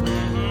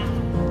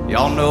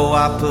 Y'all know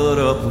I put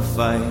up a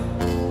fight.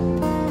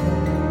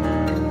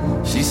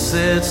 She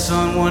said,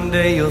 son, one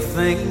day you'll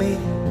thank me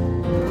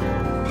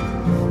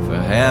for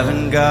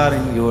having God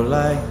in your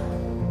life.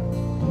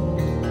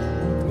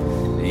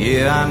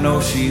 Yeah, I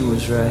know she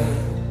was right.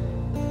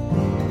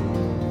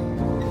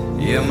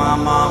 Yeah, my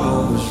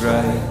mama was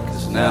right.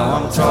 'Cause now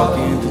I'm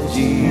talking to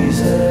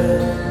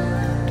Jesus.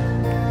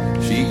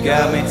 She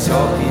got me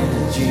talking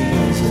to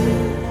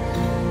Jesus.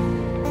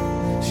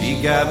 She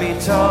got me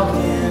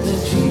talking to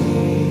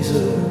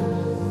Jesus.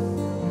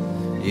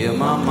 Yeah,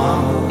 my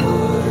mama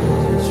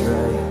was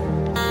right.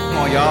 Come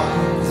on, y'all.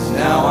 'Cause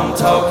now I'm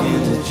talking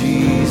to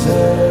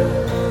Jesus.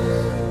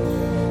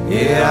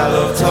 Yeah, I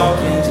love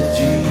talking to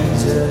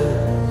Jesus,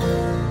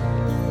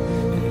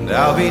 and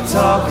I'll be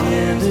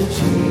talking to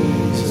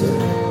Jesus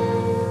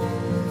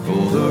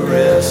for the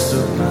rest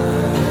of my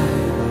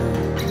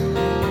life.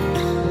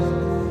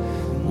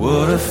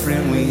 What a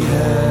friend we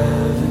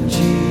have in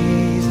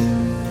Jesus.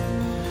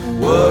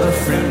 What a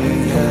friend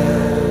we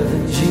have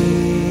in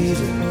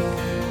Jesus.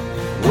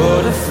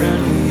 What a friend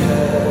we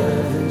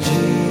have in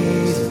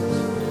Jesus.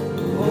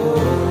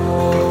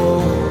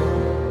 Oh,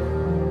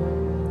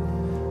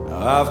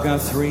 I've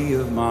got 3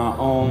 of my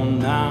own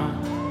now,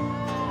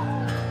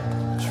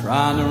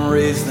 trying to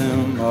raise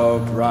them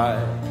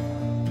upright.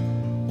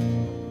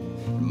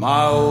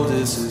 My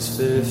oldest is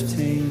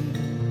 15.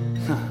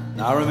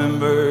 I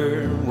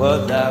remember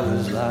what that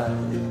was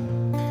like,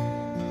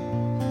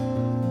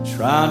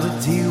 trying to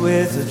deal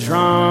with the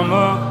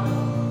drama,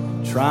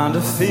 trying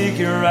to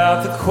figure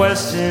out the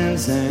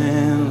questions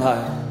in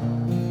life.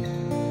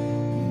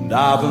 And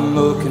I've been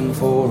looking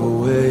for a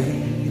way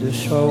to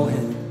show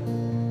him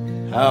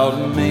how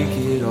to make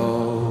it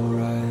all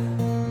right.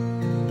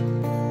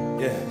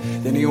 Yeah.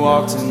 Then he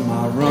walked in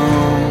my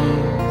room,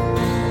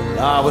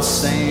 I was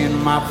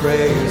saying my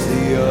prayers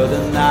the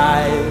other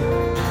night.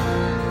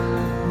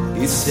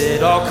 He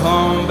said, I'll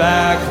come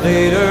back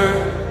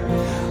later,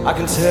 I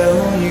can tell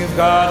you've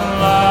got a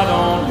lot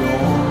on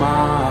your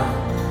mind.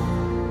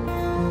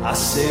 I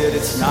said,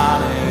 it's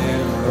not an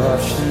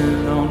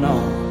interruption, no, no.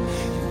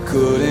 You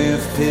couldn't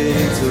have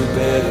picked a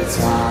better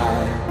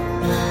time,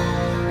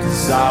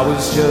 'cause I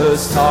was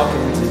just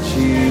talking to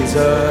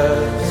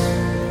Jesus.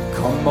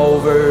 Come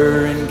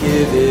over and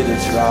give it a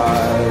try.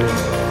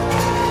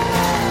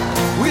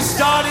 We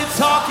started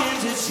talking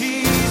to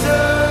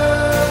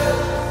Jesus.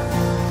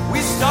 We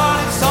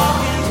started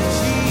talking to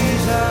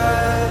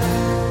Jesus.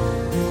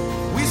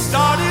 We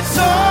started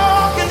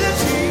talking to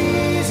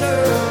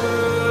Jesus.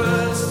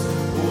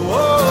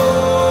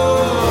 Whoa,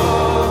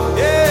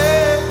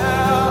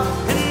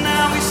 yeah. And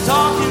now he's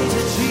talking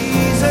to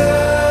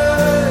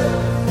Jesus.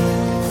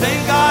 Thank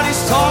God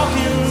he's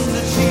talking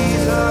to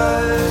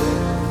Jesus.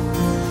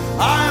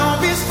 I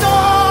hope he's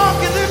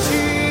talking to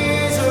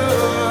Jesus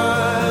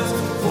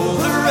for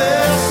the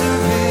rest of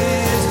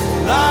his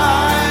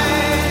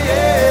life.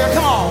 Yeah,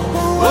 come on.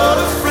 What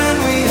a friend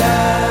we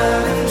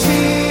have in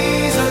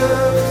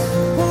Jesus.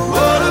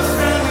 What a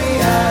friend we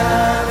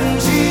have in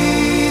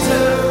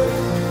Jesus.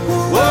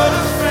 What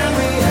a friend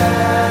we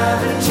have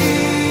in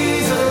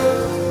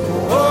Jesus.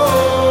 Oh,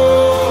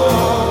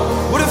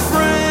 what a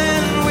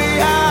friend we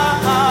have.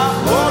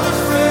 What a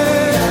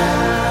friend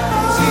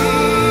in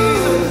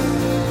Jesus.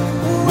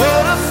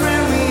 What a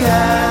friend we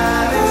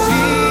have in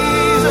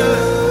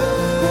Jesus.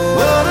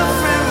 What a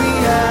friend we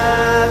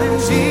have in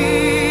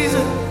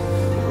Jesus.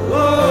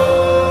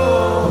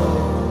 Oh,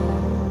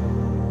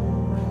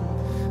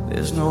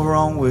 there's no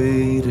wrong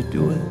way to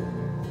do it.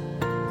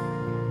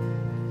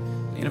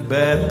 Ain't a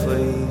bad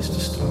place to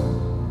start.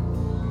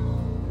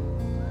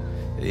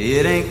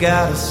 It ain't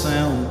gotta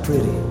sound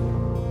pretty.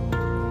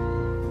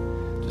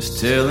 Just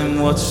tell him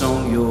what's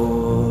on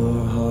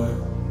your heart.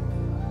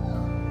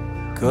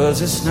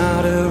 'Cause it's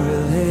not a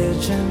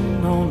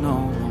religion, no,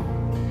 no, no.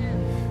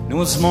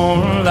 No, it's more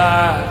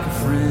like a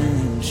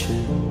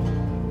friendship.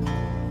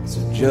 So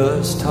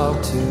just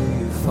talk to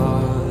your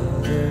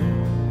Father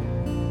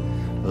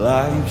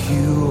like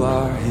you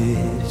are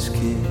his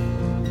kid.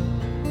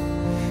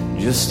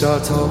 Just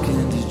start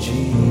talking to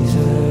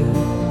Jesus.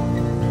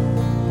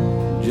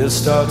 Just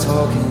start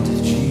talking to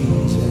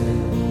Jesus.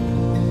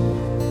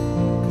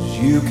 'Cause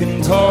you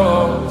can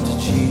talk to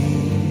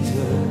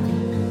Jesus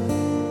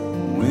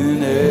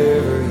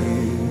whenever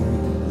you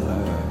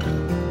like.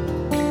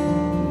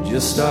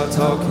 Just start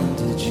talking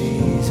to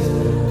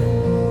Jesus.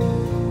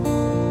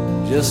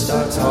 Just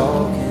start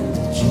talking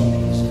to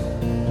Jesus.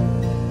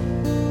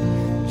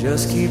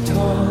 Just keep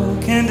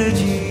talking to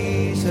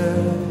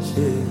Jesus,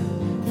 yeah,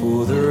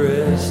 for the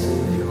rest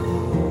of your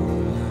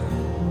life.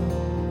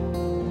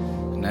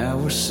 Now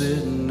we're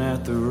sitting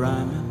at the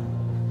Ryman,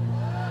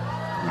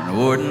 an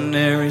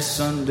ordinary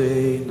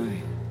Sunday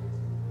night.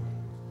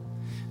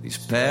 These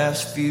past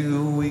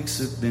few weeks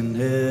have been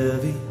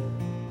heavy,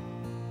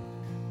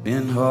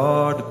 been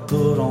hard to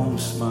put on a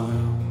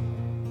smile.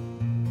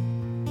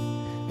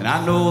 And I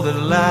know that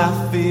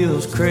life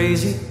feels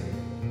crazy,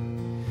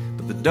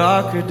 but the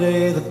darker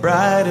day, the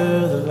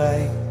brighter the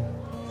light.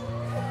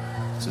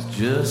 So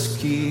just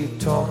keep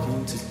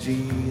talking to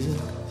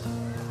Jesus,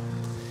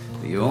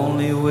 the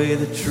only way,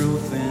 the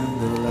truth, and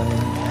the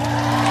light.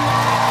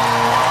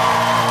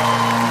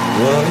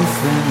 What a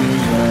friend we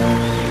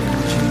have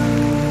in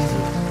Jesus.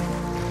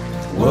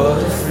 What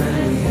a friend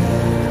we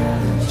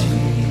have in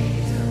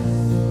Jesus.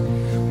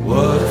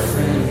 What a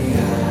friend we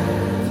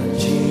have in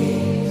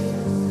Jesus.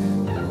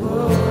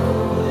 Whoa,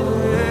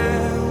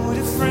 yeah, what a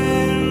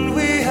friend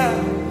we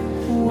have.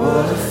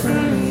 What a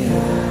friend we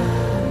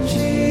have in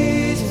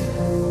Jesus.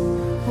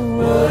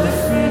 What a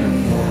friend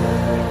we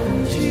have in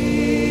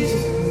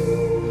Jesus.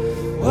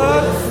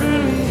 What a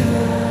friend we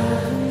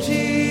have in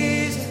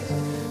Jesus.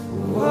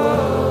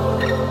 Whoa.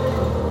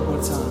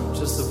 One time.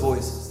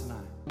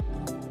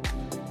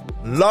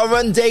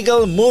 Lauren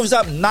Daigle moves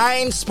up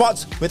 9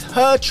 spots with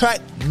her track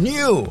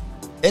New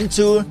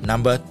into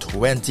number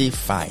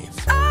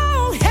 25.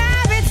 Oh,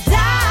 habits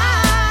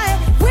die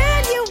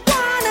when you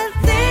wanna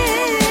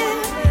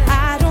live.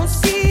 I don't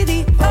see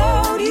the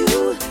old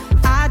you,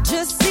 I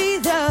just see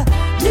the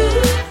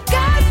new.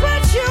 God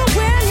put you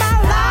in my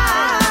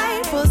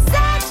life for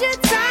such a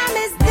time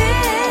as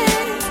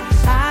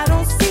this. I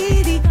don't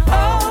see the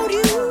old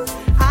you,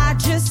 I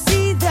just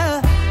see the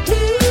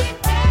new.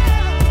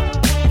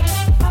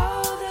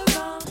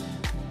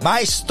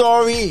 My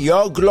Story,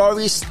 Your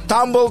Glory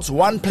stumbles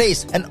one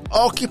place and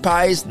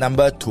occupies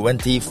number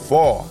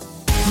 24.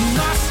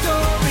 My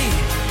story,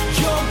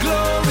 your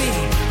glory,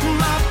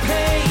 my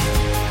pain,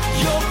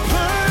 your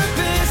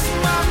purpose,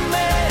 my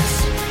mess,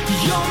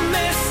 your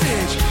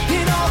message.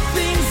 In all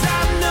things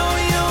I know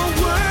you're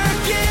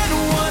working.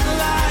 One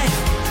life,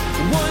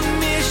 one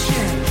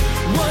mission,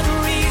 one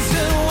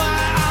reason why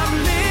I'm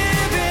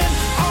living.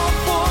 All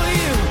for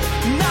you,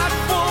 not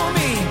for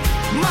me.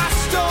 My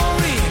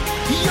story,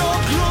 your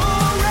glory.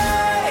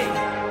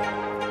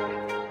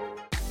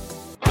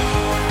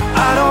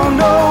 I don't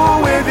know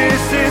where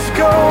this is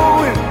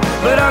going,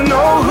 but I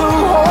know who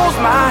holds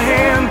my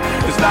hand.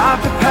 It's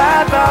not the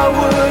path I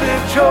would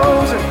have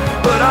chosen,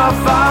 but I'll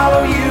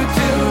follow you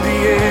to the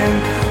end.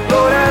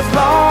 Lord, as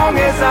long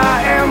as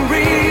I am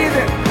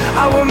breathing,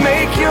 I will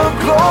make your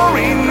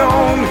glory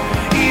known,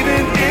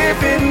 even if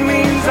it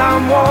means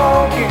I'm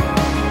walking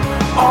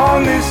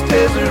on this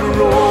desert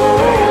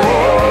road.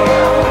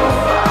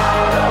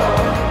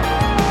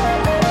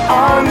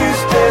 On this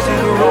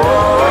desert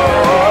road.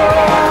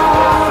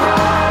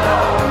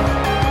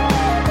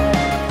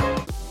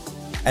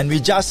 And we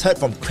just heard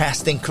from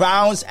Casting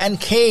Crowns and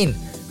Kane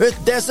with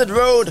Desert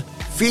Road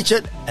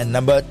featured at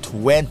number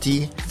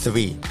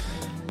 23.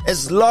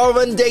 It's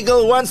Lauren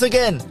Daigle once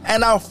again,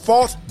 and our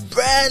fourth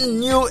brand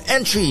new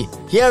entry.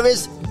 Here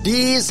is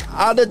These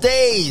Are the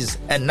Days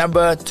at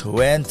number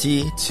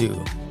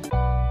 22.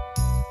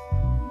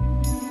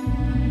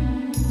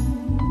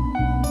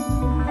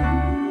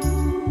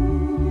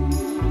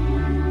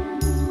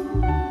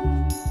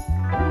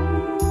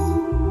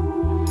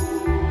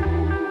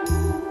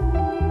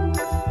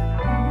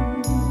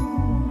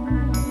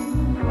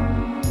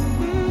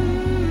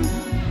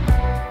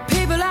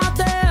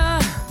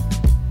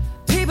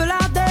 People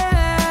out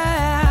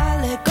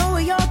there, let go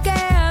of your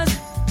cares.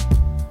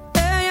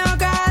 And your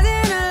God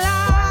in a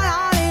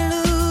lot,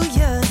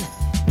 hallelujah.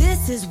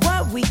 This is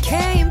what we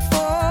came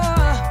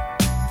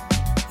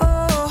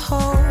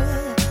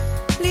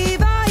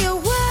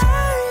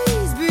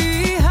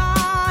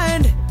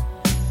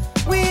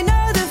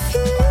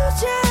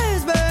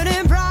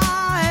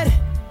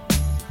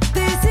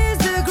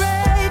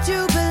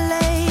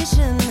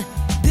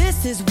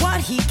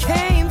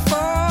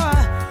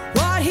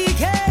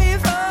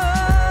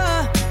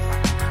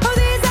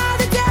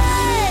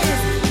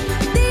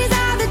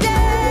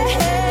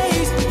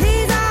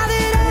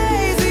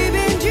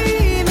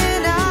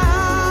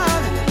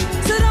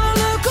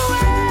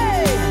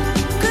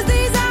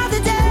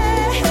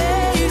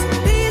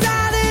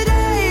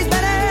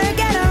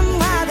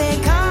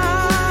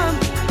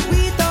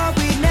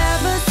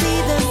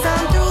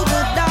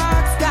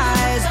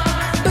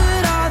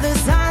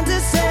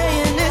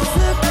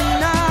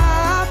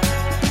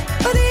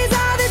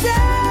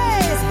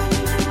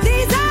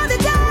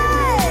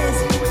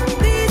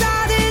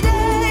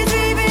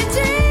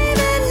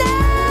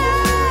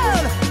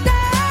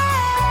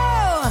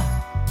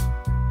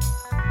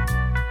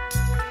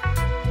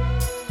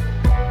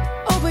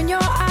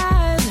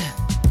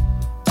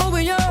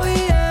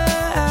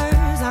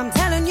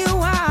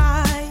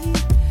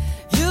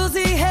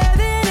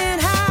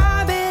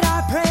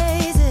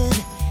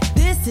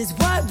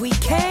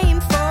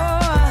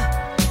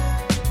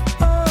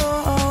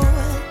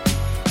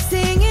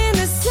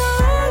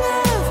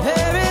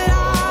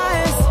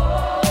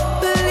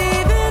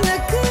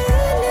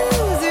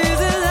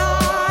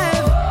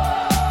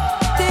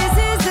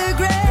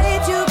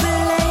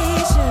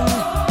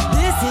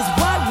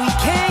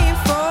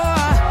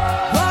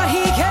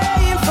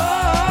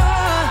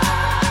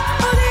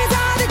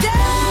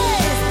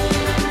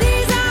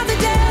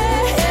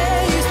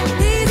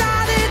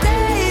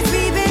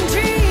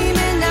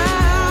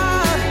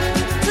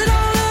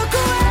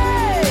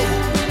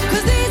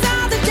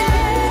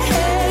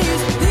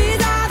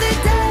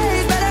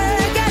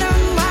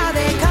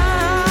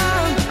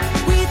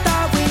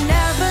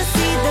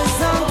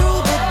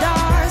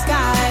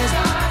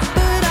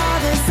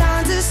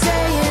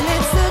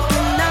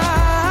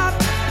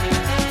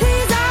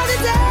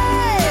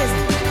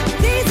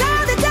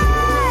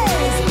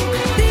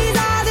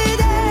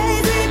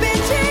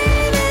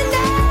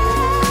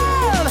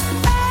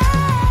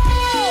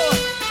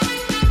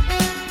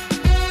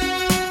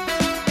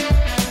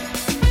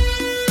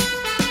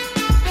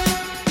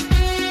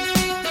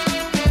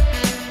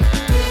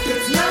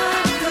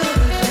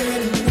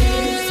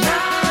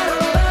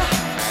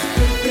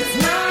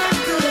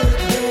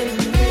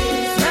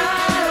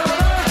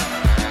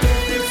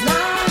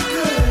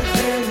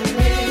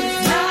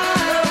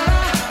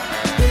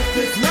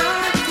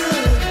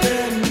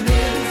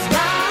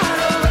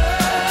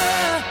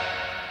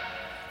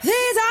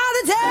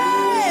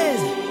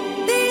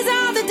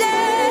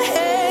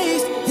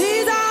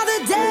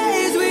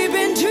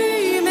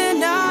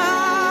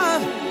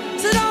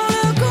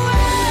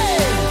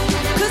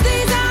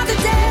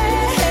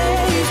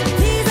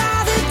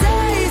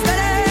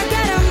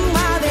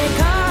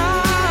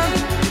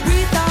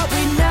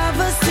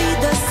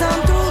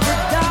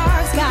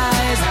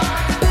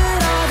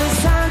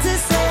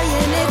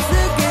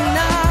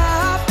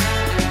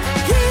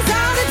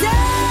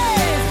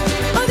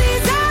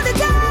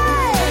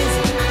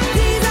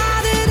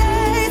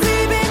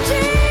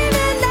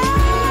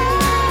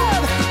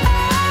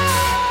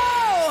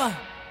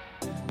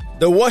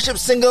The worship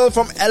single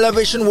from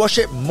Elevation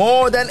Worship,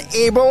 More Than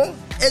Able,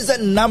 is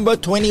at number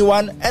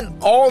 21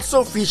 and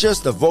also features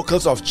the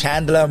vocals of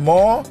Chandler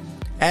Moore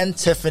and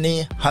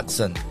Tiffany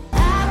Hudson.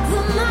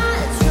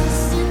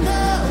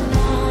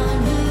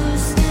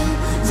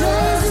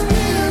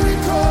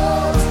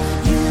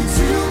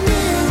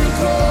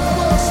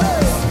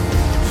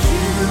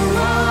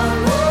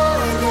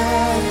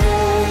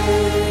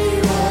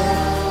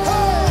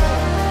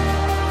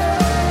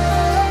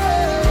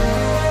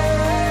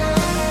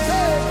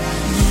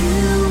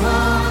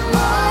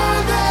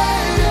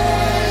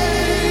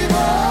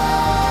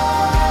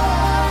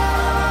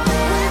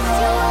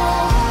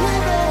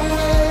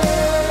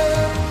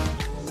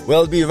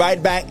 We'll be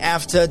right back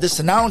after this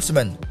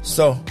announcement,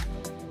 so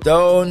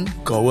don't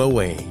go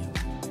away.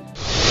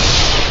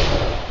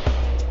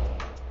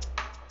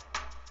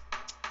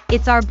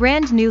 It's our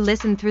brand new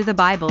Listen Through the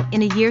Bible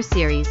in a Year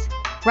series,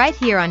 right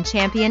here on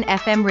Champion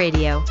FM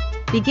Radio,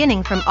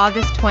 beginning from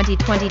August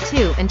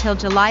 2022 until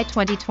July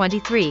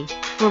 2023,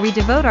 where we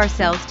devote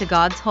ourselves to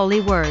God's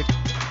holy word.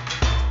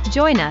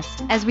 Join us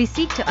as we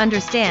seek to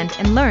understand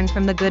and learn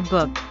from the good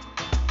book.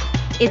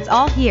 It's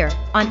all here,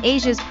 on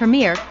Asia's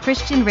premier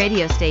Christian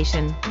radio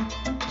station.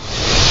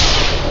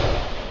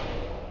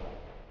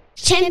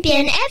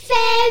 Champion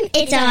FM,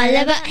 it's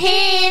all about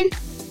him.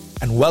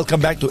 And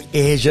welcome back to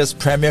Asia's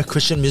premier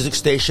Christian music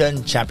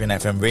station, Champion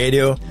FM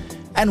Radio.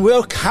 And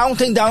we're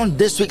counting down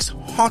this week's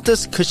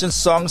hottest Christian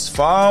songs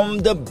from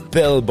the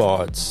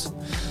Billboards.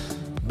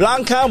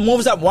 Blanca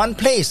moves up one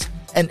place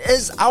and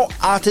is our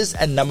artist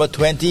at number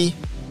 20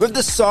 with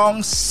the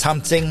song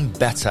Something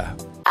Better.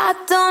 I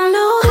don't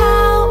know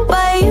how,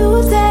 but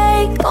you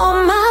take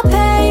all my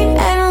pain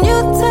and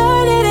you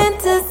turn it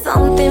into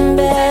something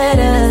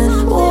better.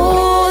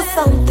 Ooh,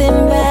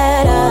 something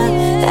better.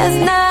 That's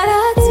not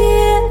a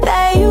tear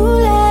that you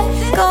let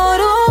go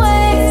to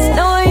waste.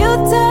 No, you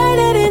turn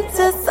it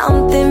into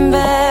something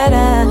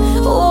better.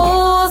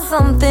 Ooh,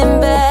 something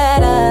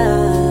better.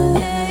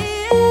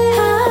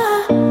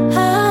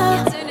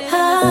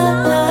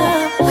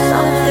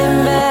 Something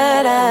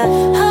better.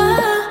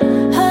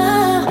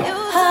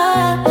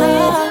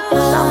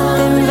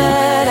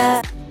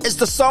 It's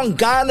the song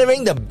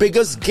garnering the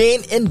biggest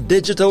gain in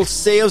digital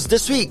sales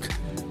this week.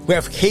 We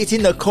have Katie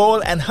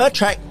Nicole and her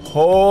track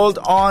Hold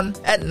On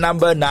at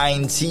number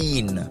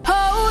 19. Hold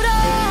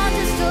on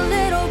just a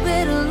little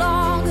bit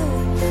longer.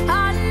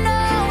 I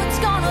know it's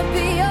gonna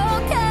be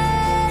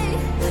okay.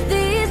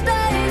 These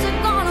days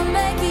are gonna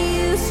make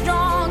you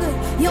stronger.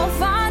 You'll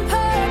find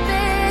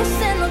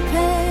purpose in the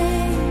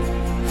pain.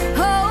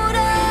 Hold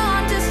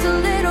on just a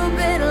little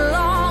bit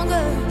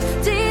longer.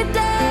 Deep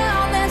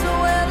down there's a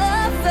well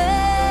of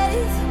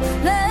faith.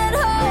 Let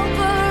hope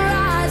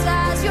arise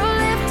as you're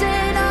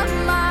lifting up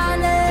my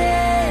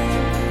name.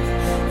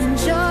 And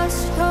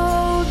just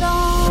hold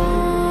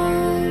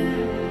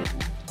on.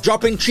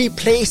 Dropping 3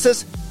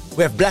 places,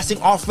 we have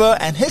Blessing Offer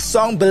and his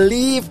song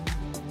Believe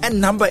at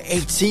number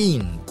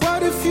 18.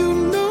 What if you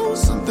know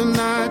something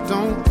I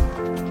don't?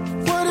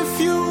 What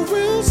if you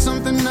will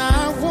something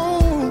I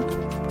won't?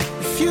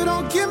 If you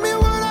don't give me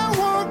what I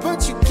want,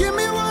 but you give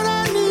me what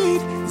I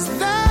need, is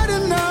that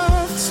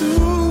enough to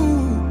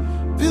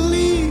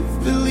believe,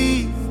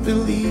 believe,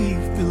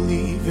 believe,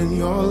 believe in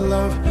your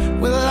love?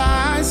 Will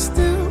I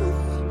still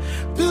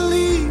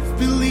believe,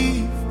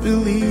 believe,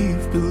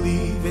 believe,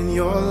 believe in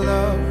your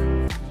love?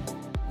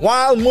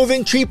 While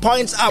moving 3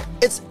 points up,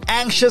 it's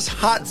Anxious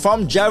Heart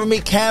from Jeremy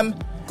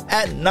Camp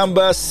at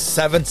number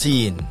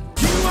 17. You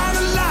are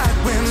the light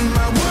when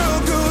my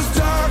world goes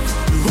dark.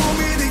 You hold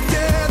me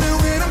together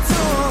when I'm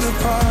torn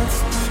apart.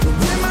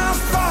 When my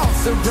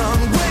thoughts have run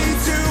way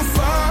too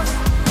far,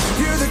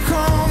 you're the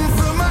calm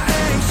for my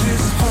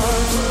anxious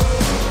heart.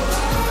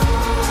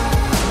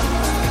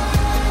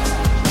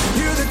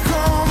 You're the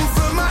calm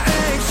for my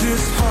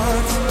anxious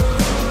heart.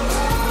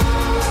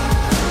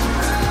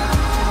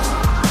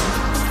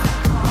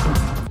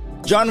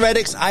 John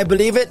Reddick's I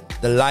Believe It,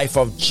 The Life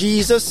of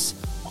Jesus,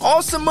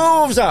 also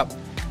moves up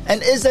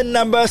and is at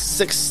number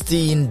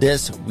 16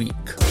 this week.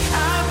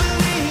 I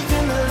believe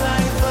in the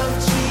life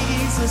of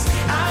Jesus.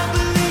 I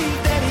believe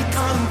that he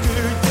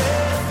conquered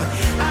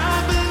death.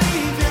 I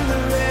believe in the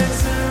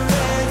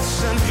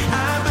resurrection.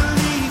 I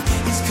believe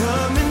he's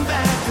coming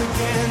back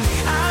again.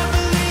 I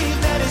believe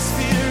that his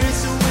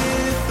spirit's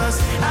with us.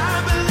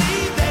 I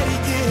believe that he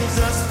gives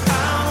us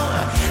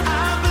power.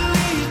 I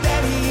believe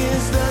that he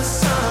is the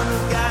Son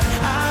of God.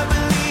 I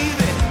believe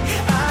it.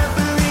 I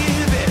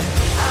believe it.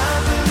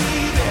 I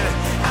believe it.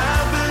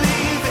 I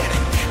believe it.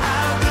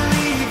 I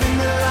believe in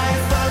the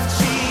life of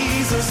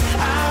Jesus.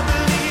 I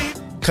believe.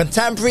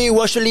 Contemporary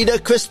worship leader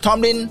Chris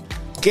Tomlin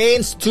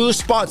gains 2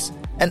 spots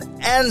and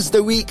ends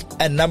the week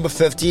at number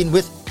 15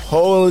 with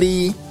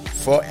Holy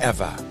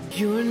Forever.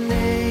 Your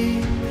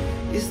name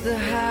is the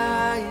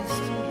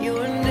highest.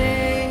 Your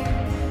name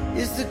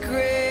is the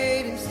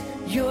greatest.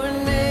 Your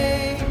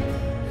name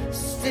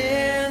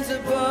stands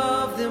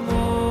above them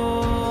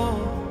all.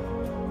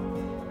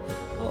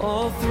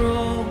 All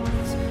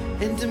thrones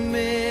and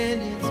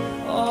dominions,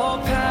 all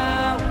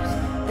powers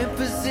and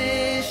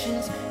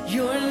positions. Your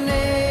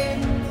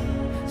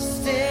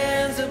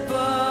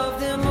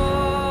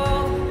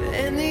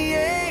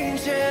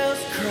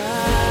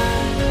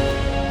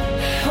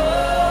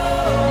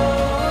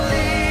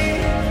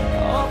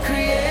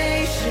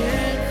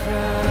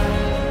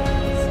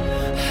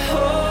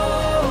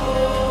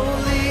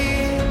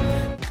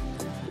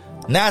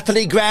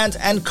Natalie Grant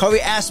and Corey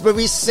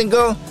Asbury's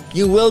single,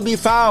 You Will Be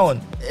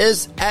Found,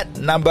 is at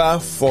number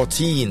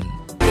 14.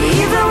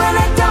 Even when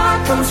the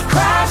dark comes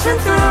crashing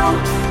through,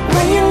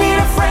 when you need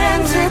a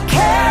friend to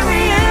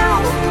carry you,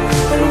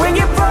 and when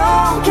you're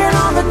broken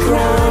on the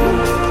ground,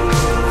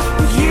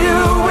 you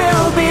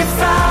will be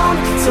found.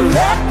 So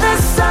let the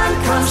sun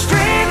come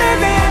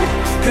streaming in,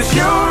 'cause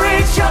you'll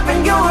reach up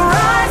and you'll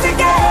rise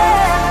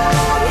again.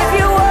 If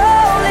you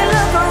only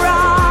look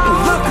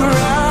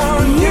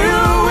around, you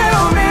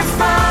will be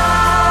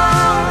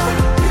found.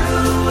 You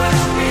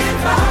will be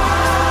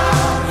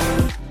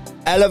found.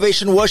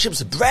 Elevation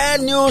Worship's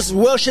brand new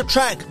worship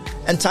track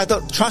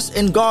entitled Trust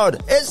in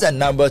God is at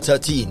number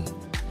 13.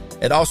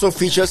 It also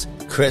features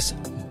Chris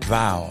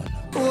Brown.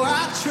 Oh,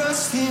 I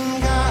trust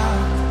in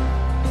God,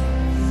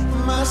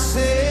 my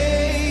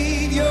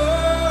Savior,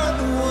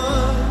 the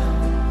one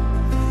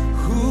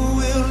who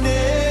will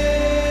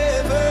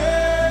never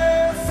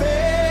fail.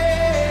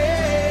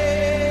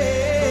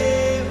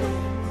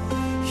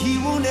 He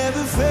will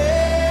never fail.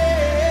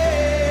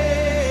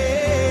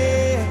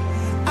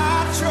 I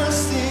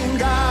trust in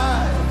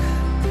God,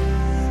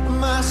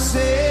 my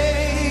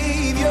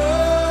Savior,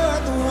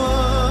 the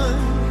one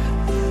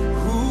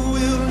who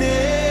will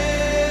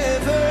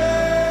never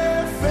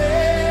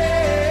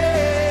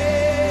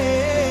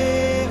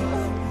fail.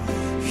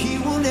 He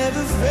will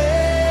never fail.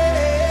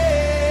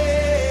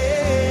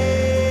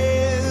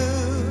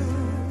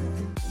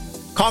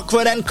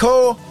 Cochran and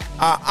Co.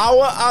 are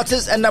our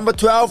artists at number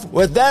 12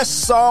 with their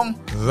song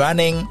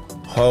Running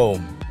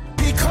Home.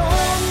 He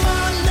called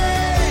my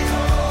name,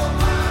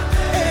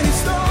 and he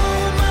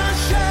stole my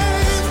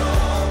shame.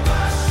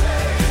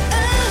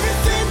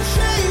 Everything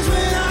changed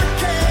when I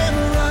came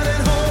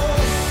running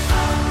home.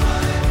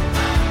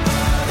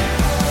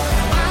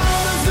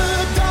 Out of the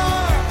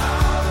dark,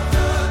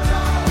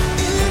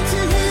 into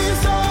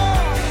his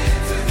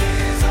arms.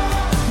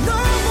 No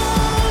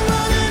more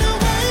running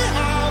away,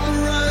 I'm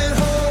running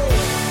home.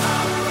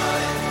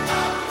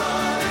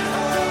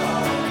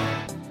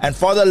 And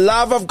For the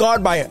Love of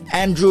God by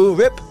Andrew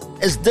Ripp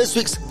is this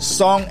week's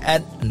song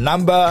at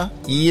number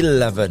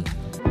 11.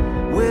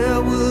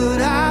 Where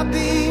would I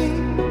be?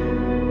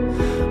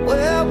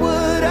 Where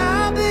would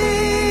I be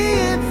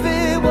if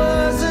it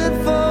wasn't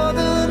for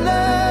the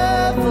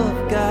love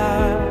of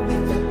God?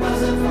 If it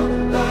wasn't for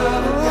the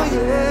love of God. Oh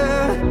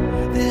yeah,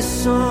 this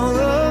song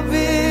of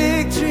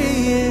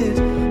victory is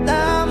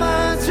now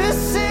mine to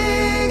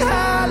sing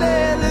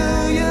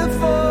hallelujah,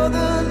 for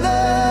the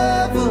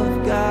love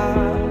of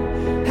God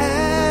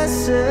has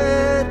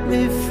set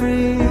me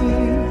free.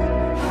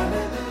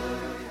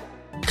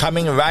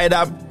 Coming right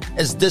up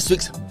is this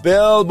week's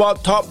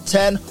Billboard Top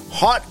 10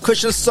 Hot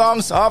Christian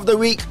Songs of the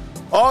Week,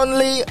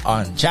 only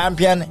on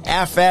Champion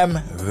FM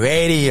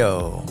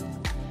Radio.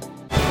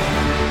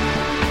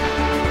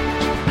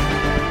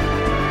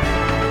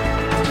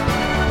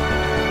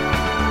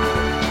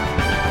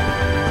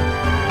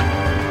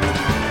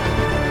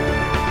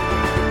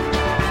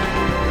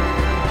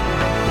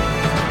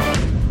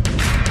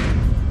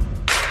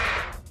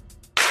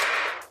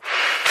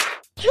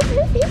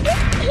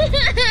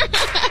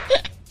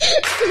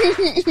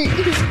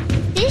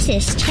 This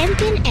is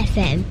Champion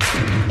FM,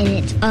 and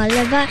it's all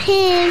about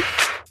him.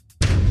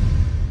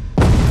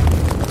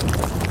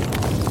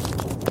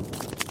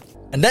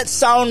 And that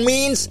sound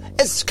means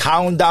it's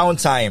countdown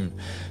time.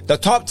 The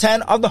top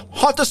 10 of the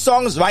hottest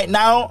songs right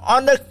now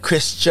on the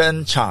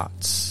Christian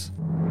charts.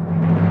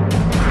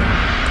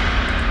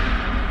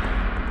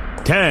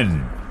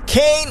 10.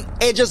 Kane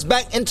edges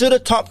back into the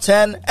top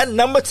 10 at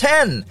number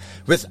 10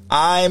 with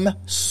I'm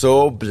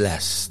So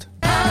Blessed.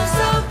 I'm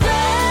so blessed,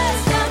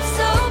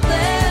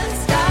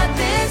 got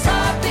this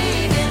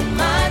heartbeat in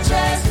my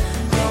chest.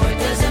 No, it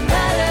doesn't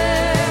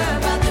matter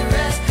about the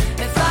rest.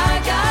 If I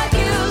got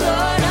you,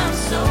 Lord, I'm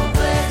so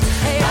blessed.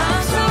 Hey,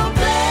 I'm so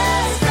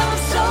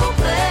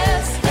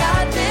blessed,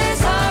 got this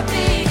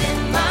heartbeat in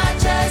my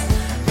chest.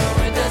 No,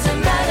 it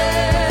doesn't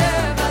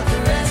matter about the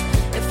rest.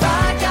 If I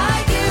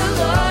got you,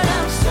 Lord,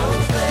 I'm so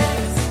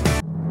blessed.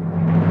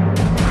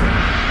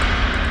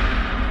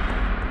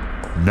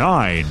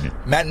 9.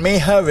 Matt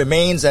Maher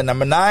remains at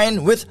number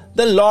 9 with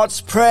The Lord's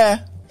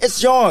Prayer.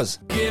 It's yours.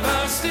 Give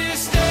us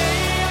this day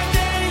our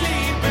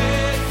daily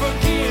bread.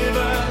 Forgive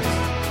us,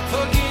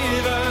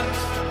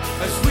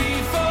 as we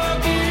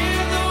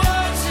forgive the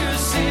ones who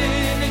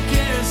sin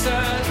against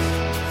us.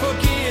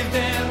 Forgive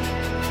them,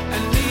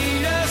 and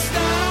lead us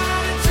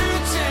not into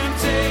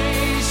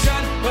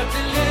temptation, but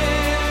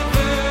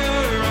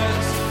deliver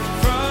us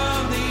from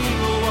the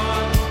evil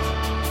one.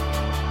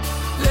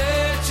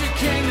 Let your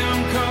kingdom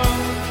come.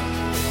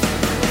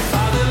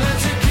 Father, let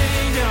your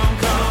kingdom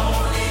come.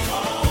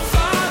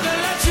 Father,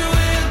 let your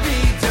will be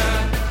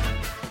done.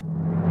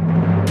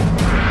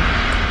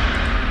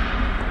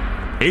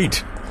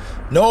 8.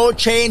 No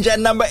change at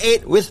number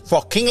 8 with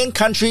For King and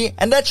Country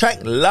and their track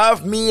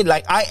Love Me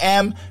Like I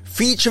Am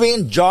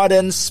featuring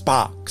Jordan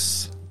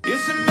Sparks.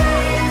 It's amazing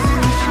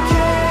that you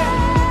care.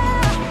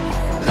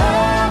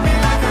 Love me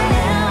like I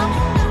am.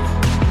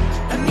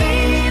 And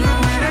even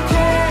when I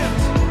can't,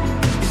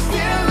 you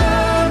still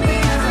love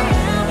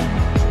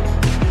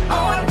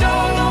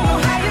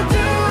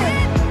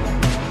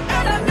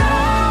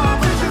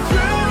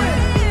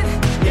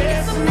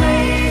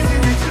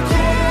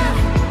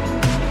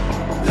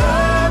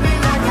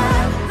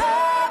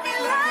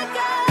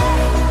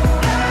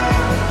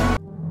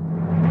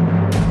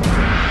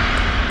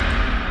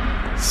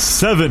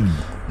 7.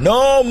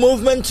 No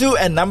movement to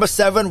and number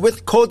 7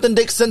 with Colton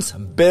Dixon's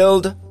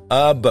Build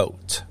a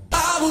Boat.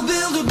 I will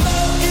build a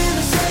boat in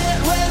the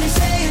sand when they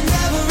say it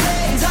never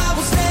rains. I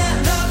will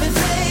stand up in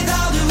faith.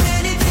 I'll do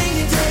anything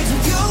it takes.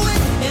 With you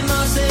in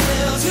my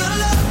sails, your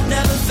love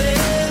never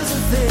fails to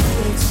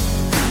fix.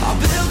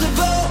 I'll build a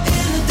boat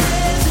in the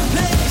desert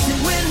place, and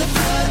when the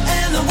flood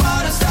and the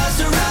water starts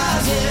to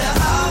rise,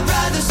 yeah, I'll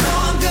ride the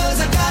storm 'cause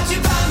I got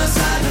you by my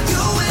side. With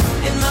you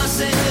in my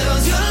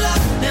sails, your love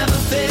never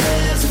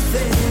fails to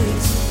fix.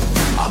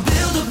 I'll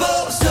build a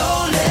boat, so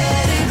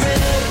let it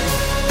rain.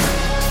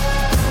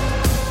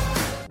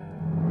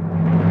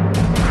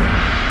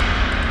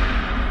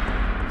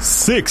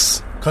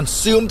 6.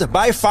 Consumed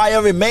by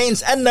Fire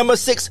remains at number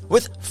 6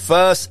 with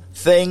First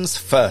Things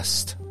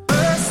First.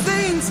 First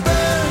things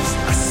first,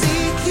 I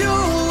seek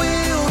your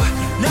will,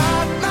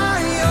 not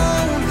my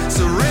own.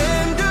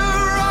 Surrender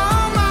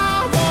all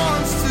my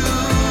wants to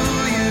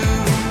you.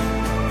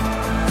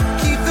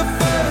 Keep the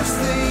first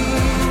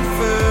thing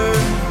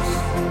first.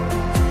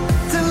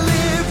 To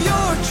live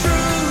your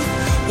truth,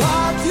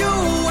 walk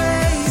your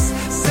ways,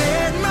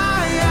 set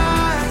my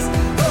eyes.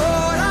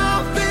 Lord,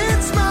 I'll fix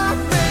my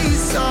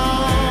face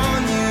on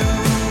you.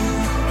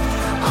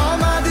 All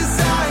my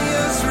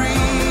desires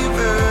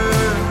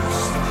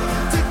reversed.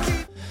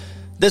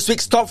 This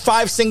week's top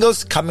 5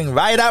 singles coming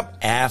right up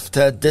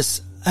after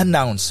this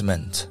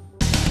announcement.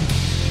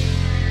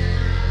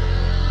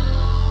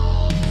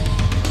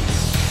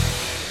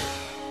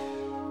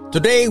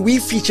 Today we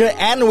feature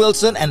Ann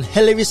Wilson and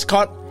Hilary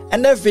Scott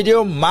and their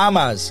video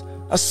Mamas,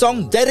 a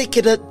song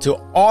dedicated to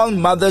all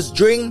mothers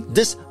during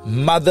this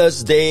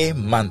Mother's Day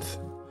month.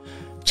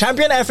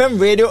 Champion FM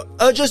Radio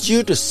urges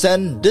you to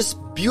send this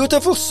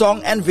beautiful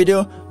song and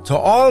video to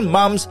all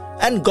mums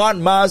and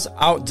godmas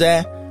out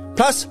there,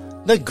 plus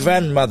the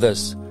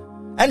grandmothers,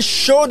 and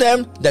show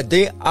them that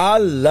they are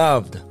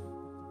loved.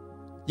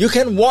 You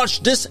can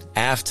watch this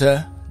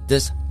after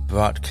this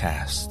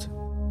broadcast.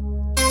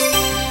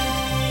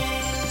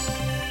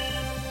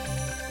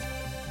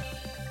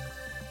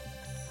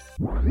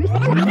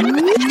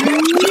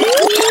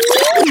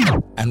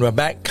 And we're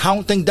back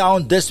counting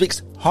down this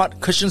week's Hot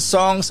Christian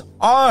songs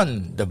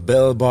on the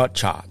Billboard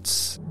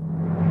charts.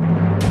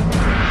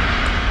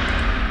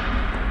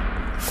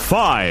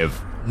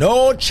 5.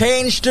 No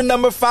change to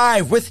number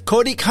 5 with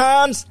Cody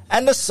Carnes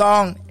and the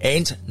song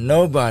Ain't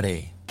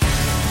Nobody.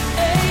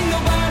 Ain't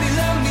nobody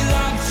love me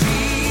like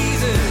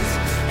Jesus.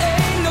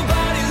 Ain't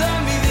nobody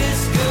love me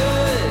this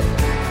good.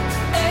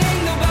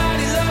 Ain't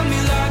nobody love me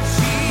like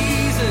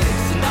Jesus.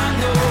 And I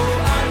know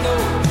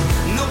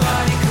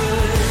nobody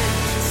could.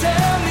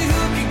 Tell me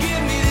who could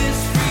give me this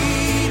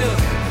freedom.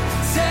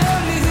 Tell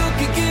me who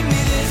could give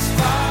me this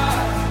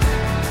fire.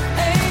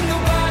 Ain't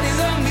nobody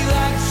love me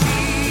like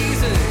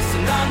Jesus.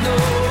 And I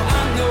know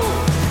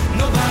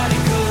nobody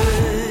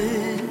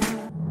could.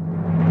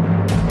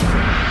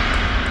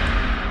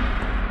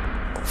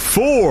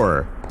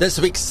 4. This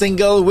week's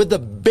single with the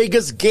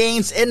biggest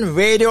gains in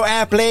radio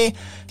airplay,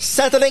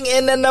 settling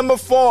in at number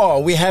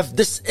 4, we have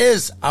This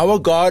Is Our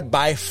God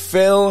by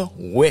Phil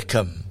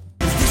Wickham.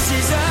 This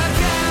is our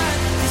God,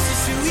 this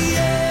is who He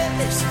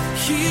is.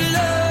 He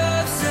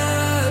loves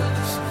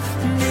us.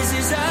 This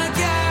is our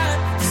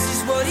God, this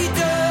is what He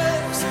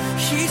does.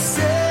 He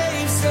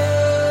saves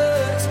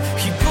us.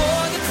 He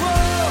bore the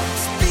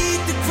cross,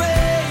 beat the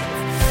grave,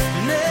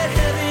 let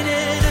heaven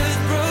and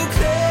earth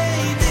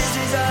proclaim. This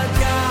is our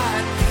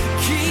God,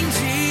 King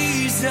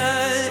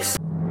Jesus.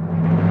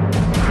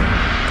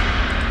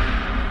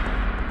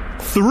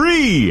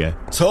 3.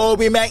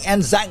 Toby Mac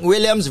and Zach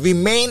Williams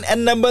remain at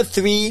number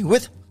 3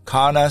 with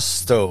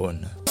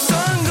Cornerstone.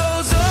 Sun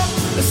goes up,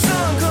 the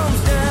sun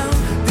comes down.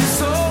 This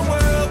whole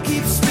world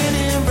keeps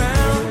spinning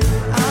round.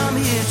 I'm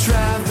here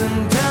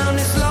traveling down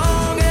this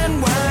long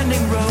and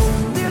winding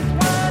road. This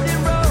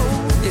winding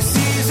road. The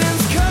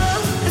seasons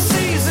come, the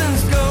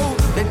seasons go.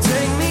 They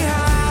take me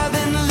high,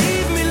 then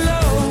leave me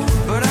low.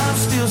 But I'm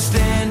still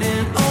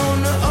standing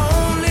on the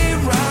only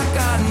rock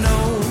I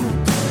know.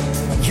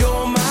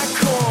 You're my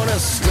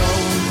cornerstone.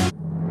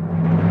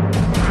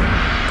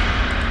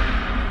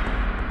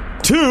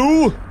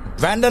 2.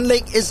 Brandon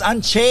Lake is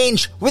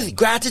unchanged with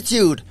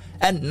Gratitude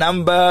at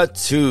number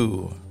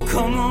 2.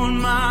 Come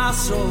on, my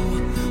soul.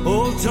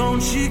 Oh,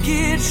 don't you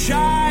get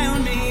shy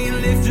on me.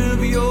 Lift up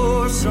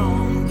your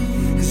song.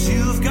 'Cause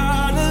you've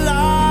got a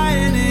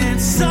lion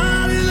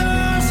inside of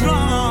those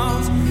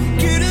lungs.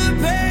 Get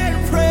up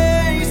and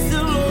praise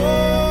the Lord.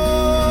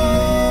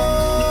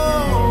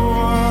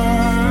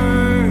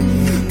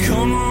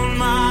 Come on,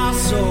 my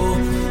soul.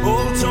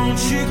 Oh, don't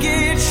you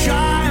get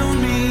shy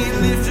on me.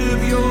 Lift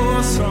up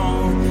your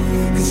song.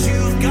 'Cause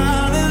you've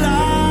got a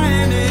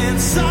lion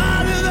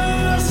inside of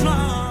those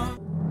lungs.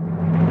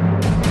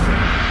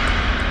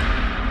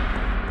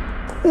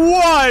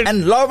 1.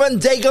 And Lauren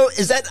Daigle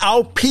is at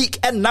our peak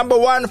at number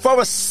 1 for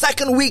a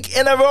second week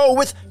in a row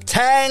with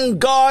Thank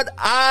God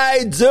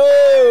I Do.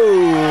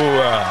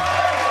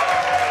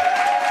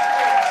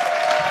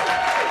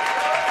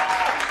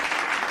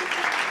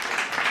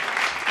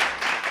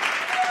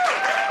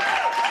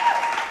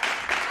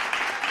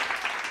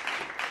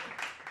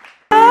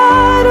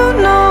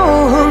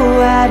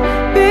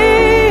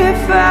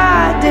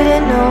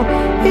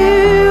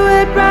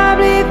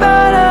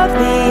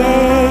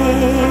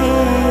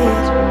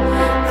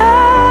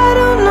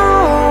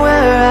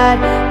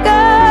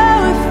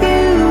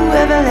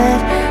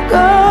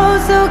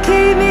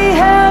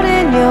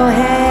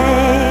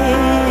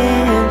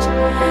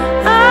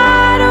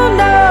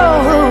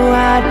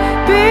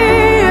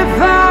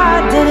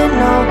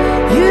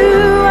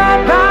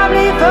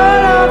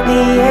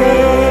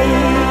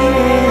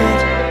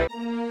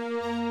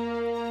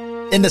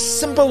 In the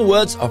simple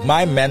words of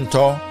my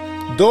mentor,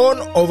 don't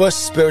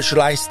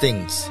over-spiritualize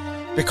things,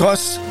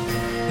 because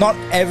not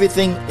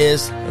everything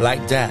is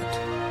like that.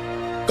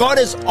 God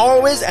is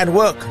always at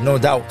work, no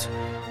doubt,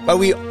 but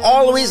we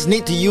always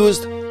need to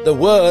use the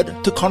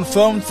Word to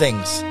confirm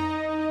things.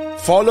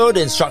 Follow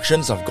the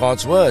instructions of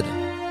God's Word,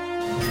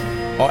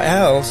 or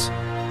else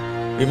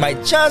we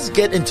might just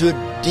get into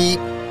deep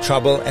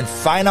trouble and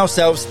find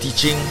ourselves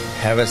teaching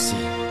heresy.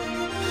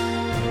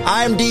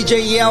 I'm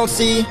DJ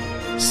ELC,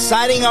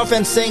 signing off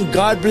and saying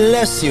God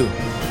bless you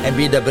and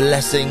be the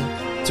blessing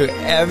to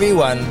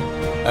everyone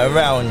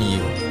around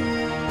you.